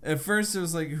At first, it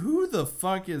was like, who the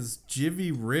fuck is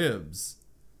Jivy Ribs?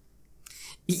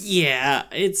 Yeah,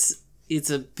 it's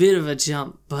a bit of a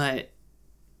jump, but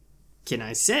can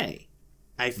I say,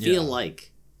 I feel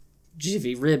like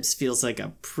Jivy Ribs feels like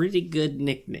a pretty good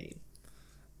nickname.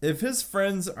 If his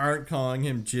friends aren't calling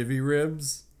him Jivy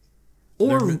Ribs,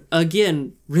 or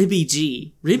again, Ribby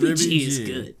G. Ribby G is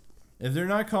good. If they're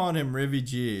not calling him Ribby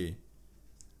G,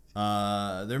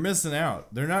 they're missing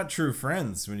out. They're not true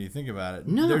friends when you think about it.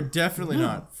 No, they're definitely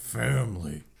not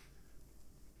family.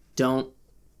 Don't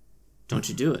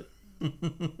you do it.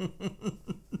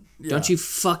 Don't you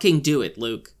fucking do it,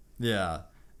 Luke. Yeah.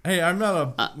 Hey, I'm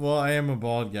not I am a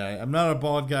bald guy. I'm not a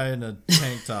bald guy in a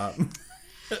tank top.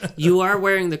 You are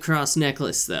wearing the cross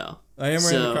necklace, though. I am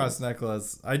wearing the cross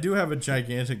necklace. I do have a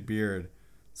gigantic beard,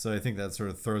 so I think that sort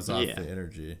of throws off the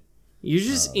energy. You're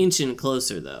just inching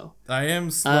closer, though. I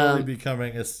am slowly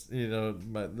becoming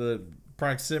the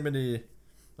proximity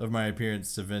of my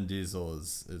appearance to Vin Diesel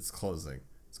is closing.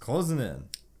 It's closing in.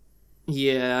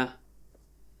 Yeah.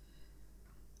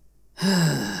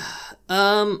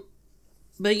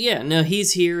 But yeah, no,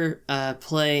 he's here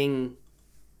playing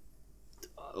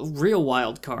a real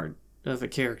wild card of a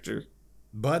character.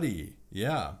 Buddy,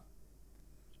 yeah.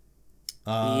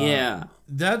 Yeah.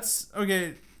 That's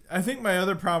okay. I think my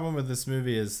other problem with this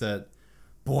movie is that,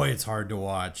 boy, it's hard to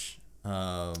watch.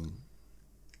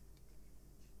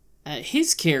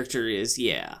 His character is,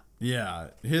 yeah. Yeah,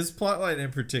 his plotline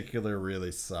in particular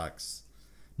really sucks.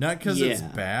 Not because it's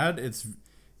bad. It's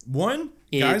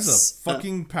guy's a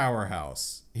fucking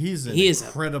powerhouse. He's an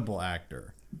incredible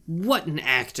actor. What an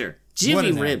actor!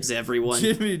 Jimmy Ribs, everyone.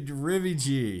 Ribby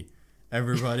G,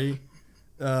 everybody.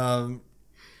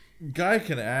 Guy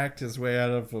can act his way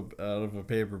out of a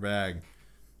paper bag.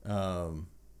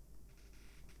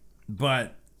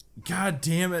 But god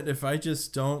damn it, if I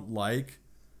just don't like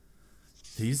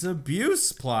these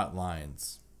abuse plot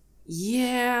lines.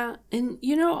 Yeah, and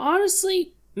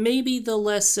honestly, maybe the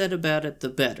less said about it, the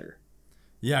better.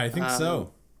 Yeah, I think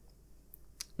so.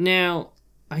 Now,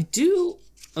 I do.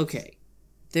 Okay,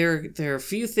 there are a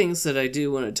few things that I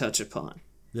do want to touch upon.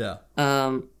 Yeah.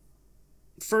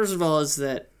 First of all, is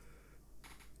that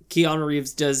Keanu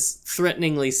Reeves does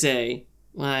threateningly say,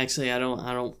 "Well, actually, I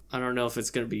don't know if it's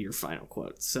gonna be your final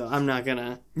quote, so I'm not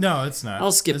gonna." No, it's not.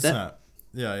 I'll skip that. Not.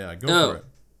 Yeah, go for it.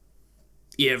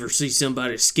 You ever see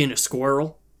somebody skin a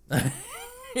squirrel? I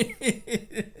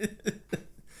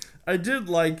did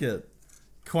like it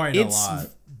quite a lot.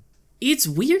 It's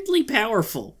weirdly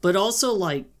powerful, but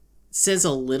also says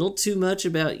a little too much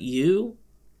about you.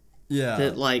 Yeah.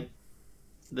 That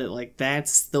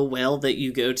that's the well that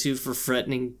you go to for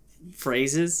threatening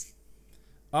phrases.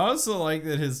 I also like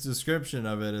that his description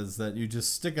of it is that you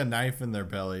just stick a knife in their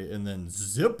belly and then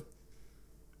zip.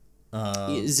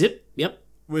 Zip, yep.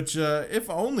 Which, if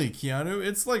only, Keanu,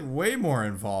 it's way more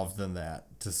involved than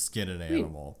that to skin an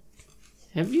animal.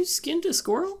 Have you skinned a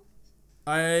squirrel?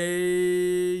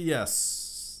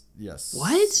 Yes.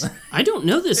 What? I don't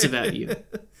know this about you.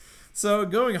 So,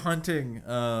 going hunting,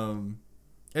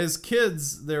 as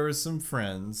kids, there were some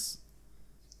friends.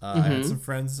 I had some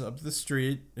friends up the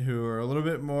street who are a little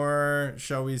bit more,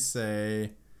 shall we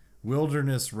say,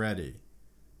 wilderness ready.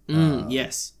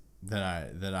 Yes. Than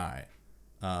I.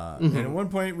 And at one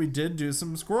point, we did do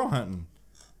some squirrel hunting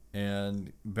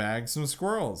and bag some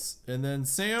squirrels. And then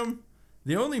Sam,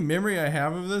 the only memory I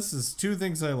have of this is two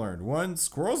things I learned. One,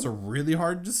 squirrels are really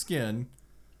hard to skin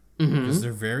because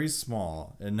they're very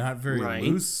small and not very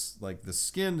loose. The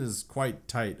skin is quite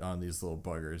tight on these little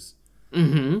buggers.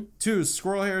 Two,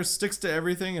 squirrel hair sticks to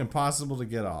everything and impossible to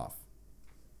get off.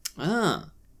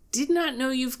 Did not know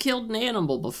you've killed an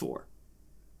animal before.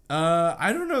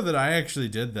 I don't know that I actually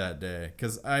did that day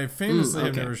because I famously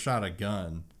have never shot a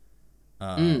gun.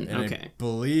 I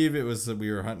believe it was that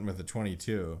we were hunting with a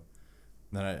 .22.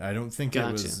 That I don't think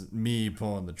it was me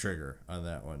pulling the trigger on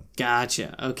that one.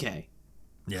 Gotcha. Okay.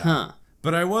 Yeah. Huh.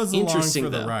 But I was along for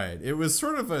the ride. It was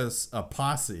sort of a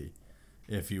posse,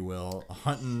 if you will,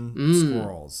 hunting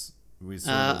squirrels.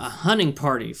 A hunting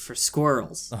party for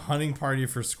squirrels. A hunting party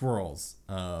for squirrels.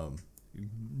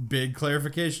 Big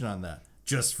clarification on that.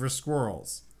 Just for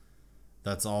squirrels.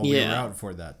 That's all we were out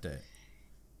for that day.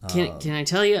 Can I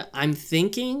tell you, I'm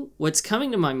thinking what's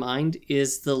coming to my mind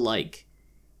is the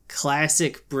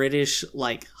classic British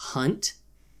hunt,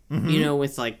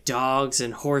 with dogs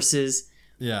and horses.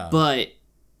 Yeah. But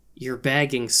you're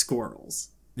bagging squirrels.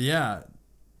 Yeah.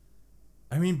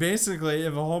 I mean, basically,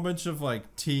 if a whole bunch of we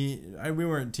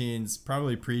weren't teens,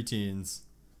 probably preteens,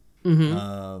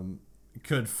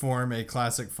 could form a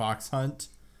classic fox hunt.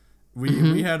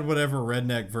 We had whatever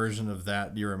redneck version of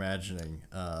that you're imagining.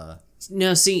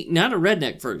 No, see, not a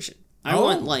redneck version. I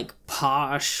want like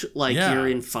posh, like you're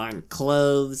in fine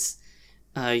clothes.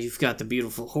 You've got the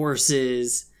beautiful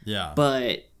horses. Yeah.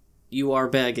 But you are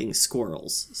bagging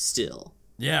squirrels still.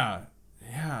 Yeah.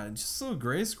 Yeah, just little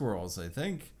gray squirrels, I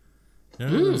think.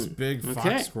 None of those big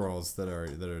fox squirrels that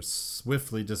are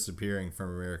swiftly disappearing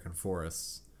from American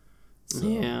forests. So,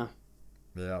 yeah.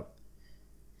 Yeah.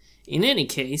 In any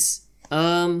case,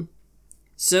 so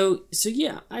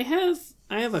yeah, I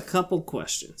have a couple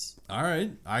questions. All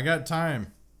right, I got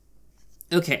time.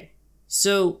 Okay,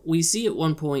 so we see at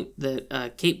one point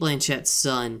that Kate Blanchett's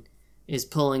son is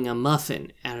pulling a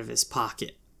muffin out of his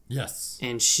pocket. Yes.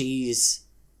 And she's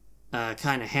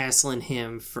kind of hassling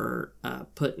him for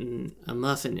putting a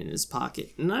muffin in his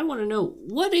pocket. And I want to know,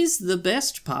 what is the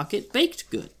best pocket baked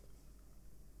good?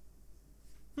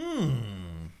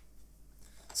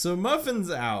 So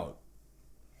muffin's out.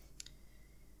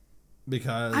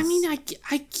 Because... I mean,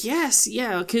 I guess,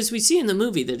 yeah, because we see in the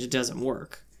movie that it doesn't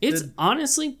work. It's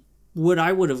honestly what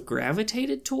I would have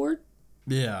gravitated toward.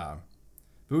 Yeah.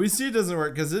 But we see it doesn't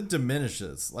work because it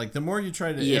diminishes. Like, the more you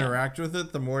try to interact with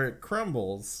it, the more it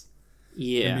crumbles.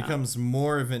 Yeah. And becomes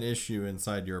more of an issue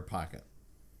inside your pocket.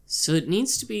 So it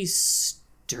needs to be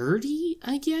sturdy,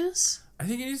 I guess? I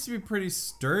think it needs to be pretty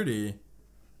sturdy.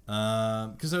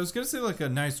 Because I was going to say, like, a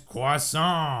nice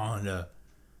croissant.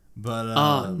 But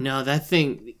oh no, that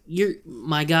thing!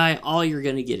 My guy. All you're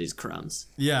gonna get is crumbs.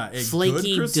 Yeah, a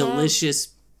flaky, good croissant?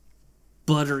 delicious,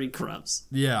 buttery crumbs.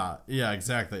 Yeah,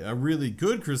 exactly. A really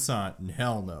good croissant, and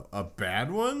hell no. A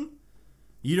bad one,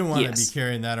 you don't want to be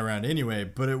carrying that around anyway.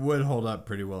 But it would hold up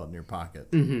pretty well in your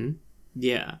pocket. Mm-hmm.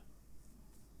 Yeah.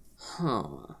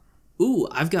 Huh. Ooh,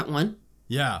 I've got one.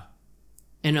 Yeah.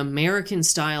 An American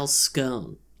style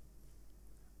scone.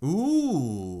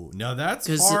 Ooh, now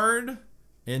that's hard.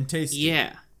 And tasty.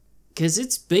 Yeah, because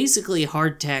it's basically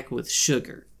hardtack with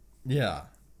sugar. Yeah.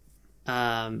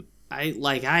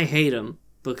 I hate them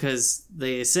because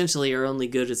they essentially are only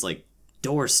good as like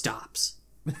door stops.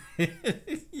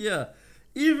 Yeah.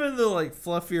 Even the like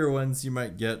fluffier ones you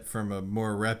might get from a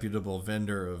more reputable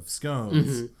vendor of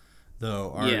scones,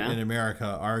 though, in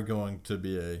America are going to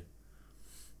be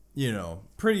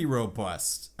pretty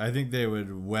robust. I think they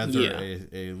would weather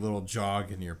a little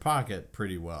jog in your pocket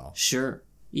pretty well. Sure.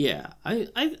 Yeah,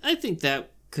 I think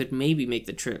that could maybe make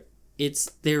the trip.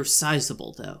 They're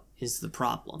sizable though, is the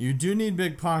problem. You do need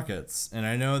big pockets, and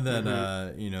I know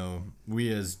that we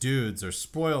as dudes are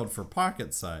spoiled for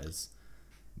pocket size.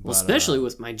 Well, especially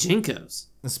with my Jinkos.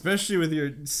 Especially with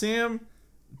your Sam.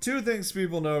 Two things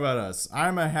people know about us: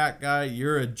 I'm a hat guy.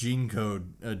 You're a gene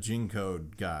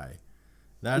code guy.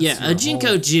 That's a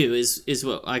Jinko Jew is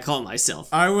what I call myself.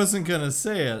 I wasn't gonna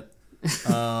say it.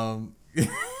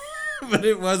 But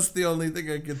it was the only thing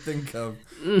I could think of.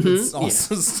 It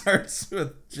also starts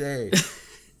with J.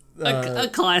 A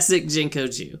classic Jinko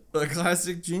Jew. A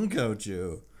classic Jinko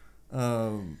Jew.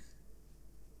 Yeah,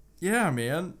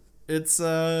 man. It's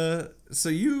so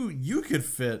you could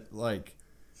fit like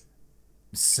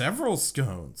several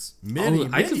scones. Many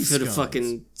I could fit scones. a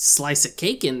fucking slice of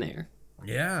cake in there.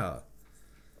 Yeah.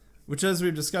 Which, as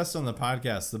we've discussed on the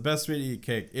podcast, the best way to eat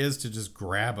cake is to just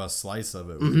grab a slice of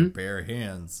it with your bare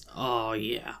hands. Oh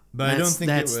yeah, but I don't think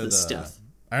that's it would. The stuff.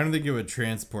 I don't think it would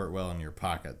transport well in your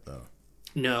pocket, though.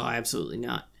 No, absolutely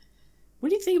not. What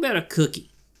do you think about a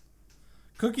cookie?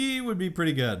 Cookie would be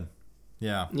pretty good.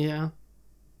 Yeah. Yeah.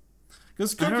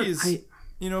 Because cookies,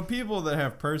 people that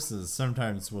have purses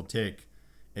sometimes will take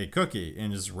a cookie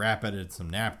and just wrap it in some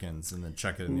napkins and then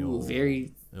chuck it in the old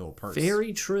purse.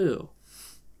 Very true.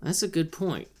 That's a good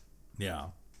point. Yeah.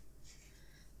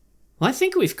 Well, I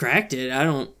think we've cracked it. I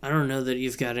don't know that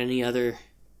you've got any other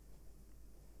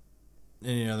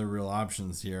real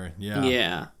options here. Yeah.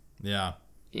 Yeah. Yeah.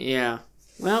 Yeah.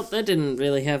 Well, that didn't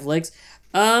really have legs.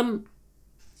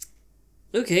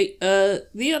 Okay,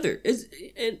 the other is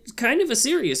it's kind of a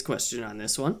serious question on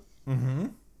this one. Mm-hmm.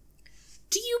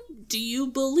 Do you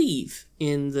believe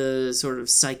in the sort of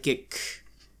psychic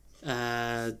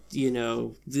the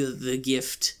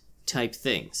gift type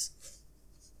things?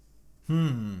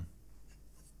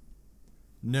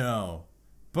 No.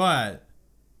 But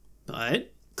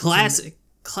classic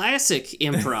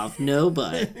improv, no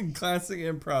but. Classic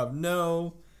improv,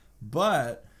 no.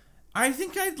 But I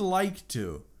think I'd like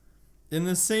to. In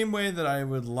the same way that I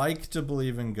would like to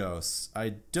believe in ghosts.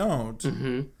 I don't.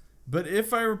 Mm-hmm. But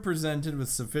if I were presented with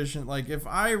sufficient, like if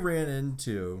I ran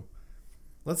into,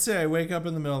 let's say I wake up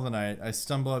in the middle of the night, I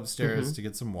stumble upstairs to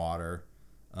get some water,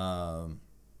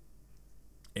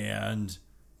 and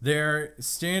there,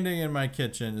 standing in my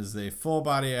kitchen, is a full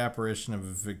body apparition of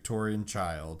a Victorian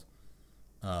child.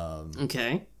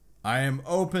 Okay. I am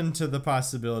open to the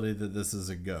possibility that this is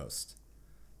a ghost.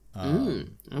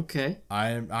 Okay.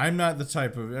 I'm not the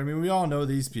type of. I mean, we all know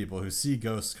these people who see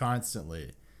ghosts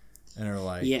constantly, and are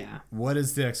like, Yeah. What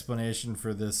is the explanation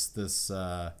for this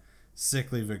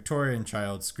sickly Victorian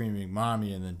child screaming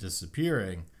 "mommy" and then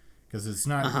disappearing? Because it's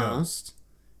not ghost.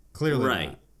 Clearly,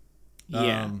 Right. not.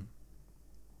 Yeah.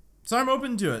 So I'm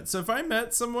open to it. So if I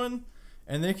met someone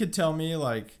and they could tell me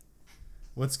like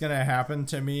what's gonna happen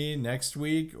to me next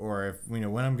week, or if when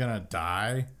I'm gonna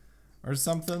die, or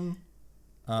something.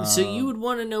 So you would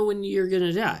want to know when you're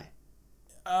gonna die?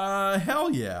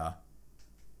 Hell yeah.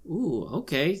 Ooh,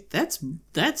 okay.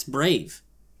 That's brave.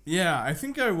 Yeah, I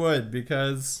think I would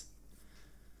because.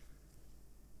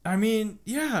 I mean,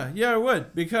 yeah, I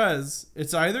would because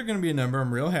it's either going to be a number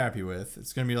I'm real happy with.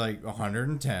 It's going to be like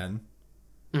 110,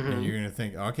 and you're going to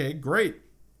think, okay, great.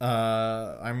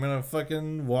 I'm going to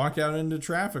fucking walk out into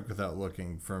traffic without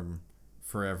looking from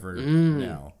forever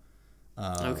now.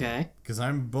 Okay. Because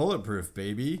I'm bulletproof,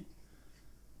 baby.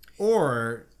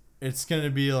 Or it's going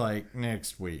to be like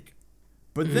next week.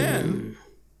 But then,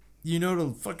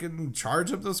 to fucking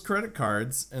charge up those credit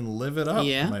cards and live it up,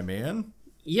 my man.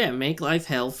 Yeah, make life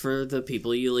hell for the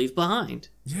people you leave behind.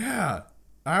 Yeah.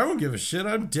 I don't give a shit.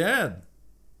 I'm dead.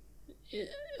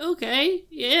 Okay,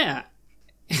 yeah.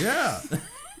 Yeah.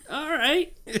 All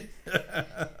right.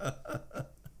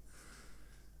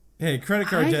 Hey, credit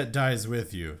card debt dies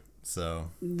with you, so.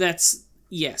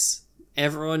 Yes.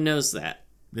 Everyone knows that.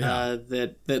 Yeah.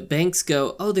 That banks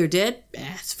go, oh, they're dead?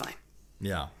 It's fine.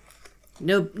 Yeah.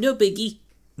 No biggie.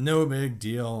 No big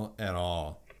deal at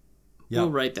all. Yep. We'll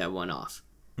write that one off.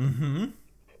 Mm-hmm.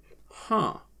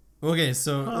 Huh. Okay,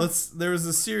 so there was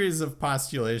a series of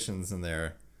postulations in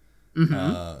there.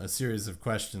 A series of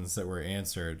questions that were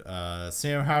answered.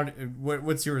 Sam,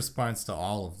 what's your response to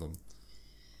all of them?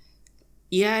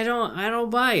 Yeah, I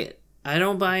don't buy it. I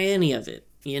don't buy any of it.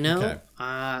 Okay.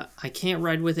 I can't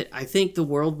ride with it. I think the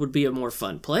world would be a more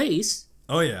fun place.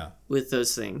 Oh yeah. With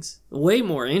those things, way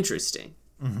more interesting.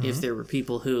 If there were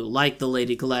people who, like the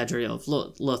Lady Galadriel of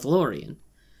Lothlorien,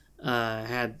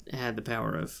 had the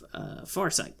power of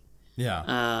foresight.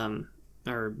 Yeah.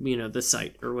 Or the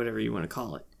sight, or whatever you want to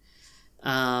call it.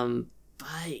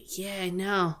 But yeah,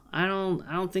 no, I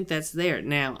don't think that's there.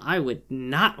 Now, I would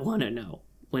not want to know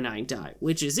when I die,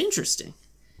 which is interesting,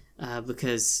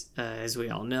 because as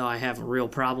we all know, I have a real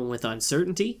problem with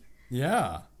uncertainty.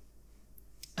 Yeah.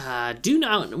 Do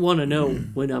not want to know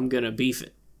when I'm gonna beef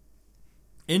it.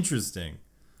 Interesting.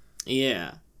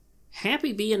 Yeah.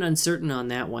 Happy being uncertain on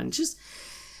that one. Just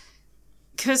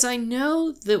because I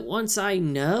know that once I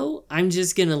know, I'm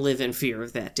just going to live in fear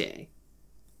of that day.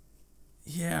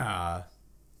 Yeah.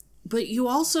 But you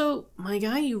also, my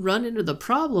guy, you run into the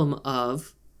problem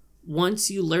of once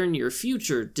you learn your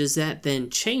future, does that then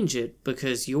change it?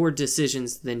 Because your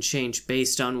decisions then change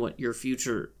based on what your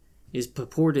future is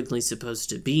purportedly supposed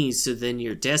to be, so then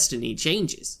your destiny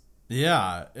changes.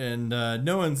 Yeah, and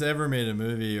no one's ever made a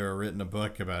movie or written a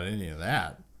book about any of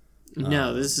that.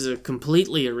 No, this is a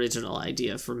completely original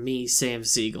idea from me, Sam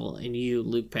Siegel, and you,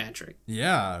 Luke Patrick.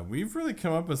 Yeah, we've really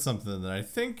come up with something that I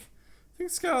think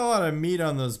it's got a lot of meat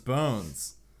on those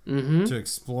bones to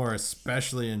explore,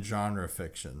 especially in genre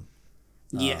fiction.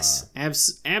 Yes,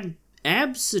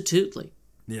 absolutely.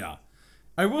 Yeah.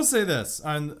 I will say this,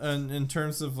 in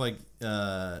terms of like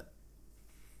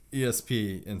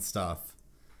ESP and stuff.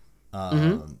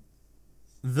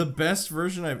 The best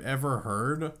version I've ever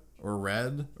heard or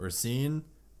read or seen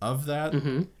of that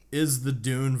is the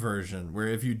Dune version, where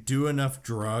if you do enough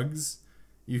drugs,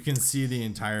 you can see the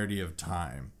entirety of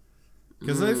time.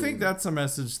 Because I think that's a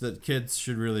message that kids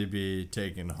should really be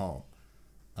taking home.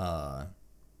 I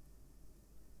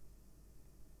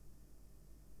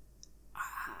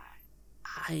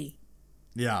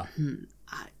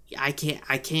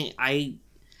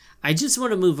just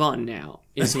want to move on now,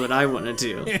 is what I want to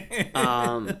do.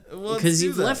 Because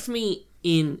you've left me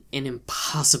in an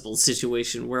impossible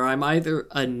situation where I'm either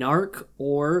a narc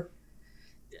or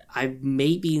I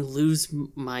maybe lose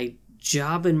my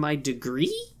job and my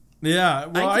degree? Yeah,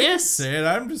 well, I guess. can say it.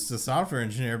 I'm just a software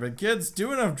engineer, but kids,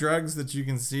 do enough drugs that you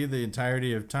can see the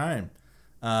entirety of time.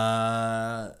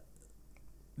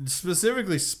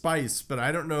 Specifically spice, but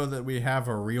I don't know that we have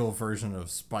a real version of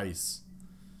spice.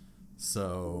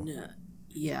 So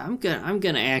yeah, I'm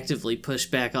gonna actively push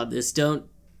back on this. Don't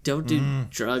do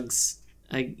drugs.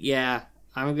 I'm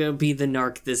gonna be the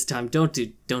narc this time. Don't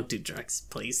do drugs,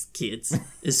 please, kids.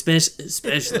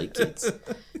 Especially kids.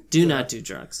 Do not do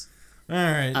drugs. All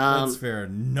right, that's fair.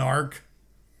 Narc.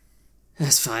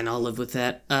 That's fine. I'll live with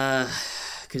that.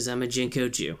 Because I'm a Jinko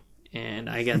Jew and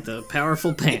I got the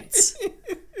powerful pants.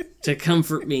 to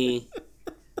comfort me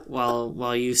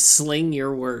while you sling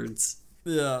your words.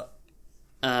 Yeah.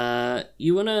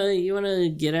 You wanna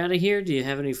get out of here? Do you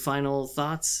have any final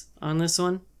thoughts on this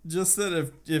one? Just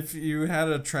that if you had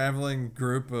a traveling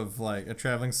group of like a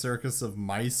traveling circus of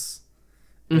mice,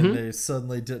 and they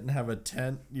suddenly didn't have a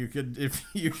tent, you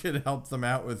could help them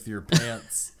out with your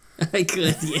pants. I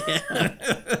could, yeah.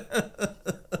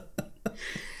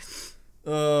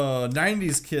 Oh,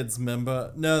 90s kids,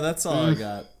 member. No, that's all I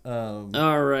got.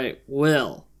 All right.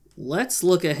 Well, let's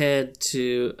look ahead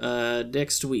to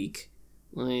next week.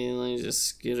 Let me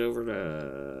just get over to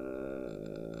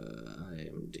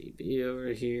IMDb over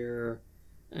here.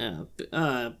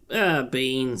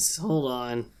 Beans. Hold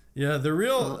on. Yeah,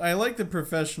 I like the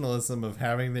professionalism of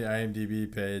having the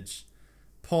IMDb page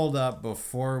pulled up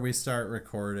before we start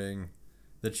recording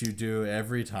that you do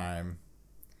every time.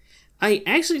 I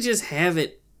actually just have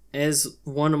it as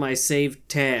one of my saved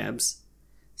tabs.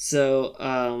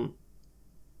 So,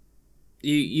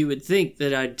 you would think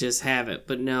that I'd just have it,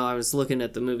 but no, I was looking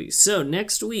at the movie. So,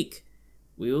 next week,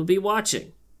 we will be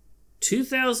watching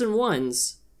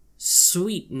 2001's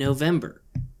Sweet November.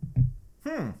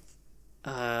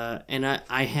 And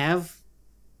I have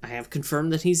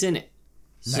confirmed that he's in it.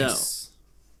 Nice.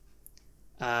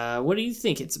 So, what do you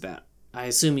think it's about? I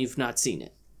assume you've not seen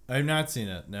it. I've not seen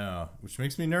it, no, which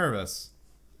makes me nervous.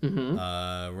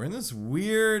 Mm-hmm. We're in this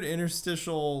weird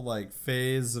interstitial like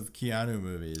phase of Keanu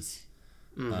movies.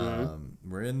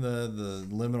 Mm-hmm. We're in the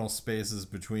liminal spaces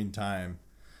between time.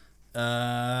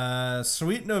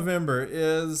 Sweet November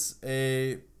is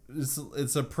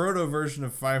it's a proto version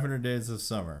of 500 Days of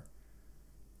Summer.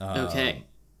 Okay.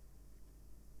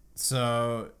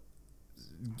 So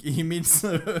he meets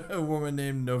a woman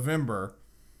named November.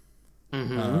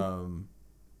 Mm-hmm.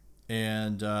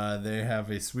 And they have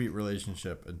a sweet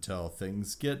relationship until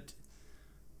things get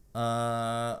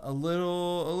a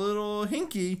little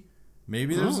hinky.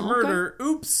 Maybe there's a murder. Okay.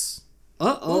 Oops.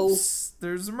 Uh-oh. Oops.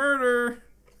 There's a murder.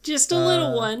 Just a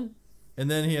little one.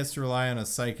 And then he has to rely on a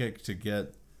psychic to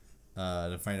get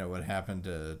to find out what happened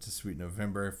to Sweet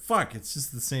November. Fuck, it's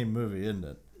just the same movie, isn't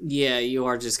it? Yeah, you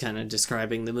are just kind of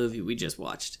describing the movie we just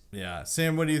watched. Yeah.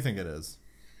 Sam, what do you think it is?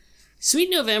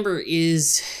 Sweet November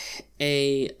is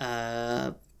a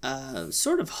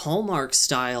sort of Hallmark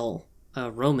style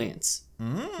romance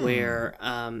where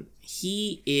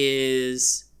he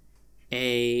is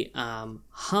a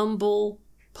humble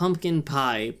pumpkin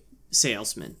pie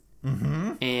salesman,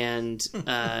 and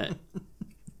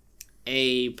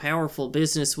a powerful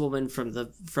businesswoman from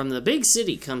the big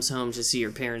city comes home to see her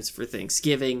parents for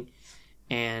Thanksgiving,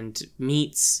 and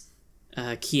meets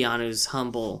Keanu's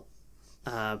humble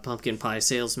pumpkin pie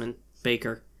salesman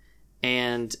baker,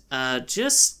 and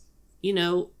just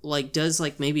does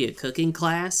like maybe a cooking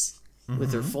class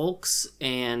with her folks,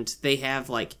 and they have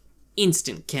like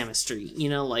instant chemistry,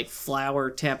 like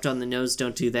flour tapped on the nose,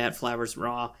 don't do that, flour's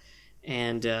raw,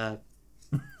 and it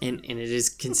is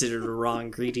considered a raw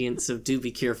ingredient, so do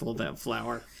be careful about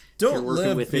flour. Don't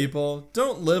live, people.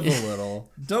 Don't live a little.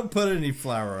 Don't put any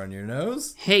flour on your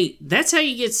nose. Hey, that's how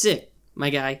you get sick, my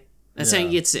guy. That's how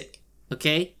you get sick.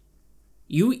 Okay?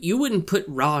 You wouldn't put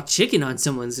raw chicken on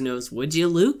someone's nose, would you,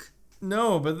 Luke?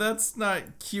 No, but that's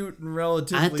not cute and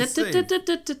relatively safe.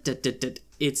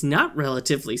 It's not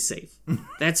relatively safe.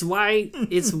 It's why the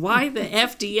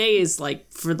FDA is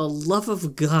like, for the love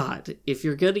of God, if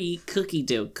you're gonna eat cookie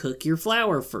dough, cook your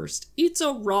flour first. It's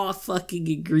a raw fucking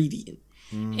ingredient.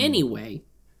 Anyway,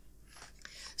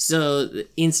 so the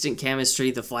instant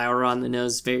chemistry, the flour on the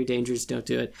nose, very dangerous, don't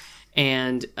do it.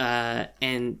 And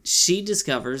she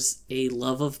discovers a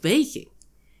love of baking.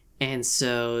 And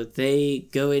so they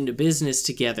go into business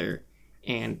together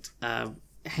and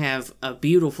have a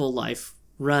beautiful life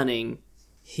running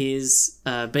his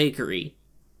bakery,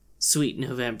 Sweet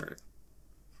November.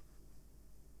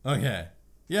 Okay.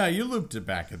 Yeah, you looped it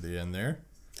back at the end there.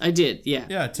 I did, yeah.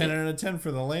 Yeah, 10 out of 10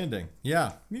 for the landing.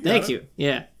 Yeah. Thank you.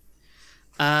 Yeah.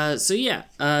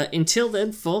 Until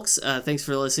then, folks, thanks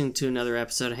for listening to another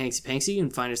episode of Hanksy Panksy. You can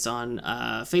find us on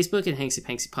Facebook at Hanksy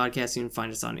Panksy Podcast. You can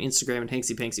find us on Instagram at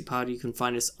Hanksy Panksy Pod. You can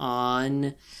find us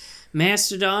on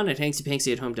Mastodon at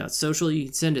hanksypanksy@home.social. You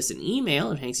can send us an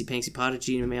email at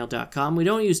hanksypanksypod@gmail.com. We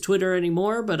don't use Twitter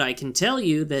anymore, but I can tell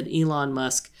you that Elon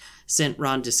Musk sent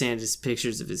Ron DeSantis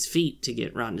pictures of his feet to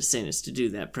get Ron DeSantis to do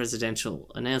that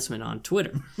presidential announcement on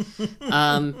Twitter.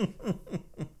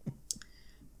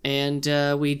 And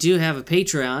we do have a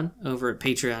Patreon over at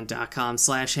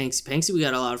patreon.com/hanksypanksy. We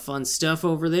got a lot of fun stuff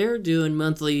over there, doing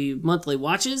monthly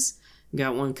watches.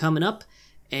 Got one coming up.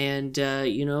 And,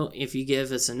 if you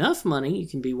give us enough money, you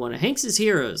can be one of Hanks's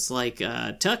heroes, like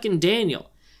Tuck and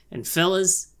Daniel. And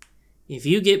fellas, if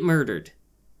you get murdered,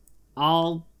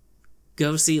 I'll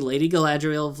go see Lady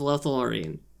Galadriel of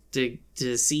Lothlorien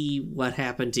to see what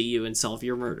happened to you and solve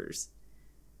your murders.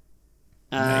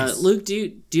 Nice. Luke,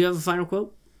 do you have a final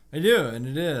quote? I do, and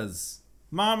it is,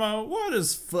 Mama, what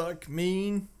does fuck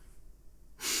mean?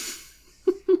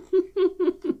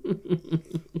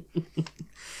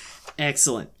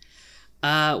 Excellent.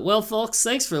 Well, folks,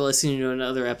 thanks for listening to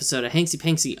another episode of Hanksy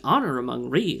Panksy Honor Among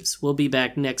Reeves. We'll be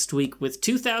back next week with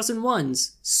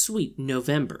 2001's Sweet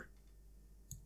November.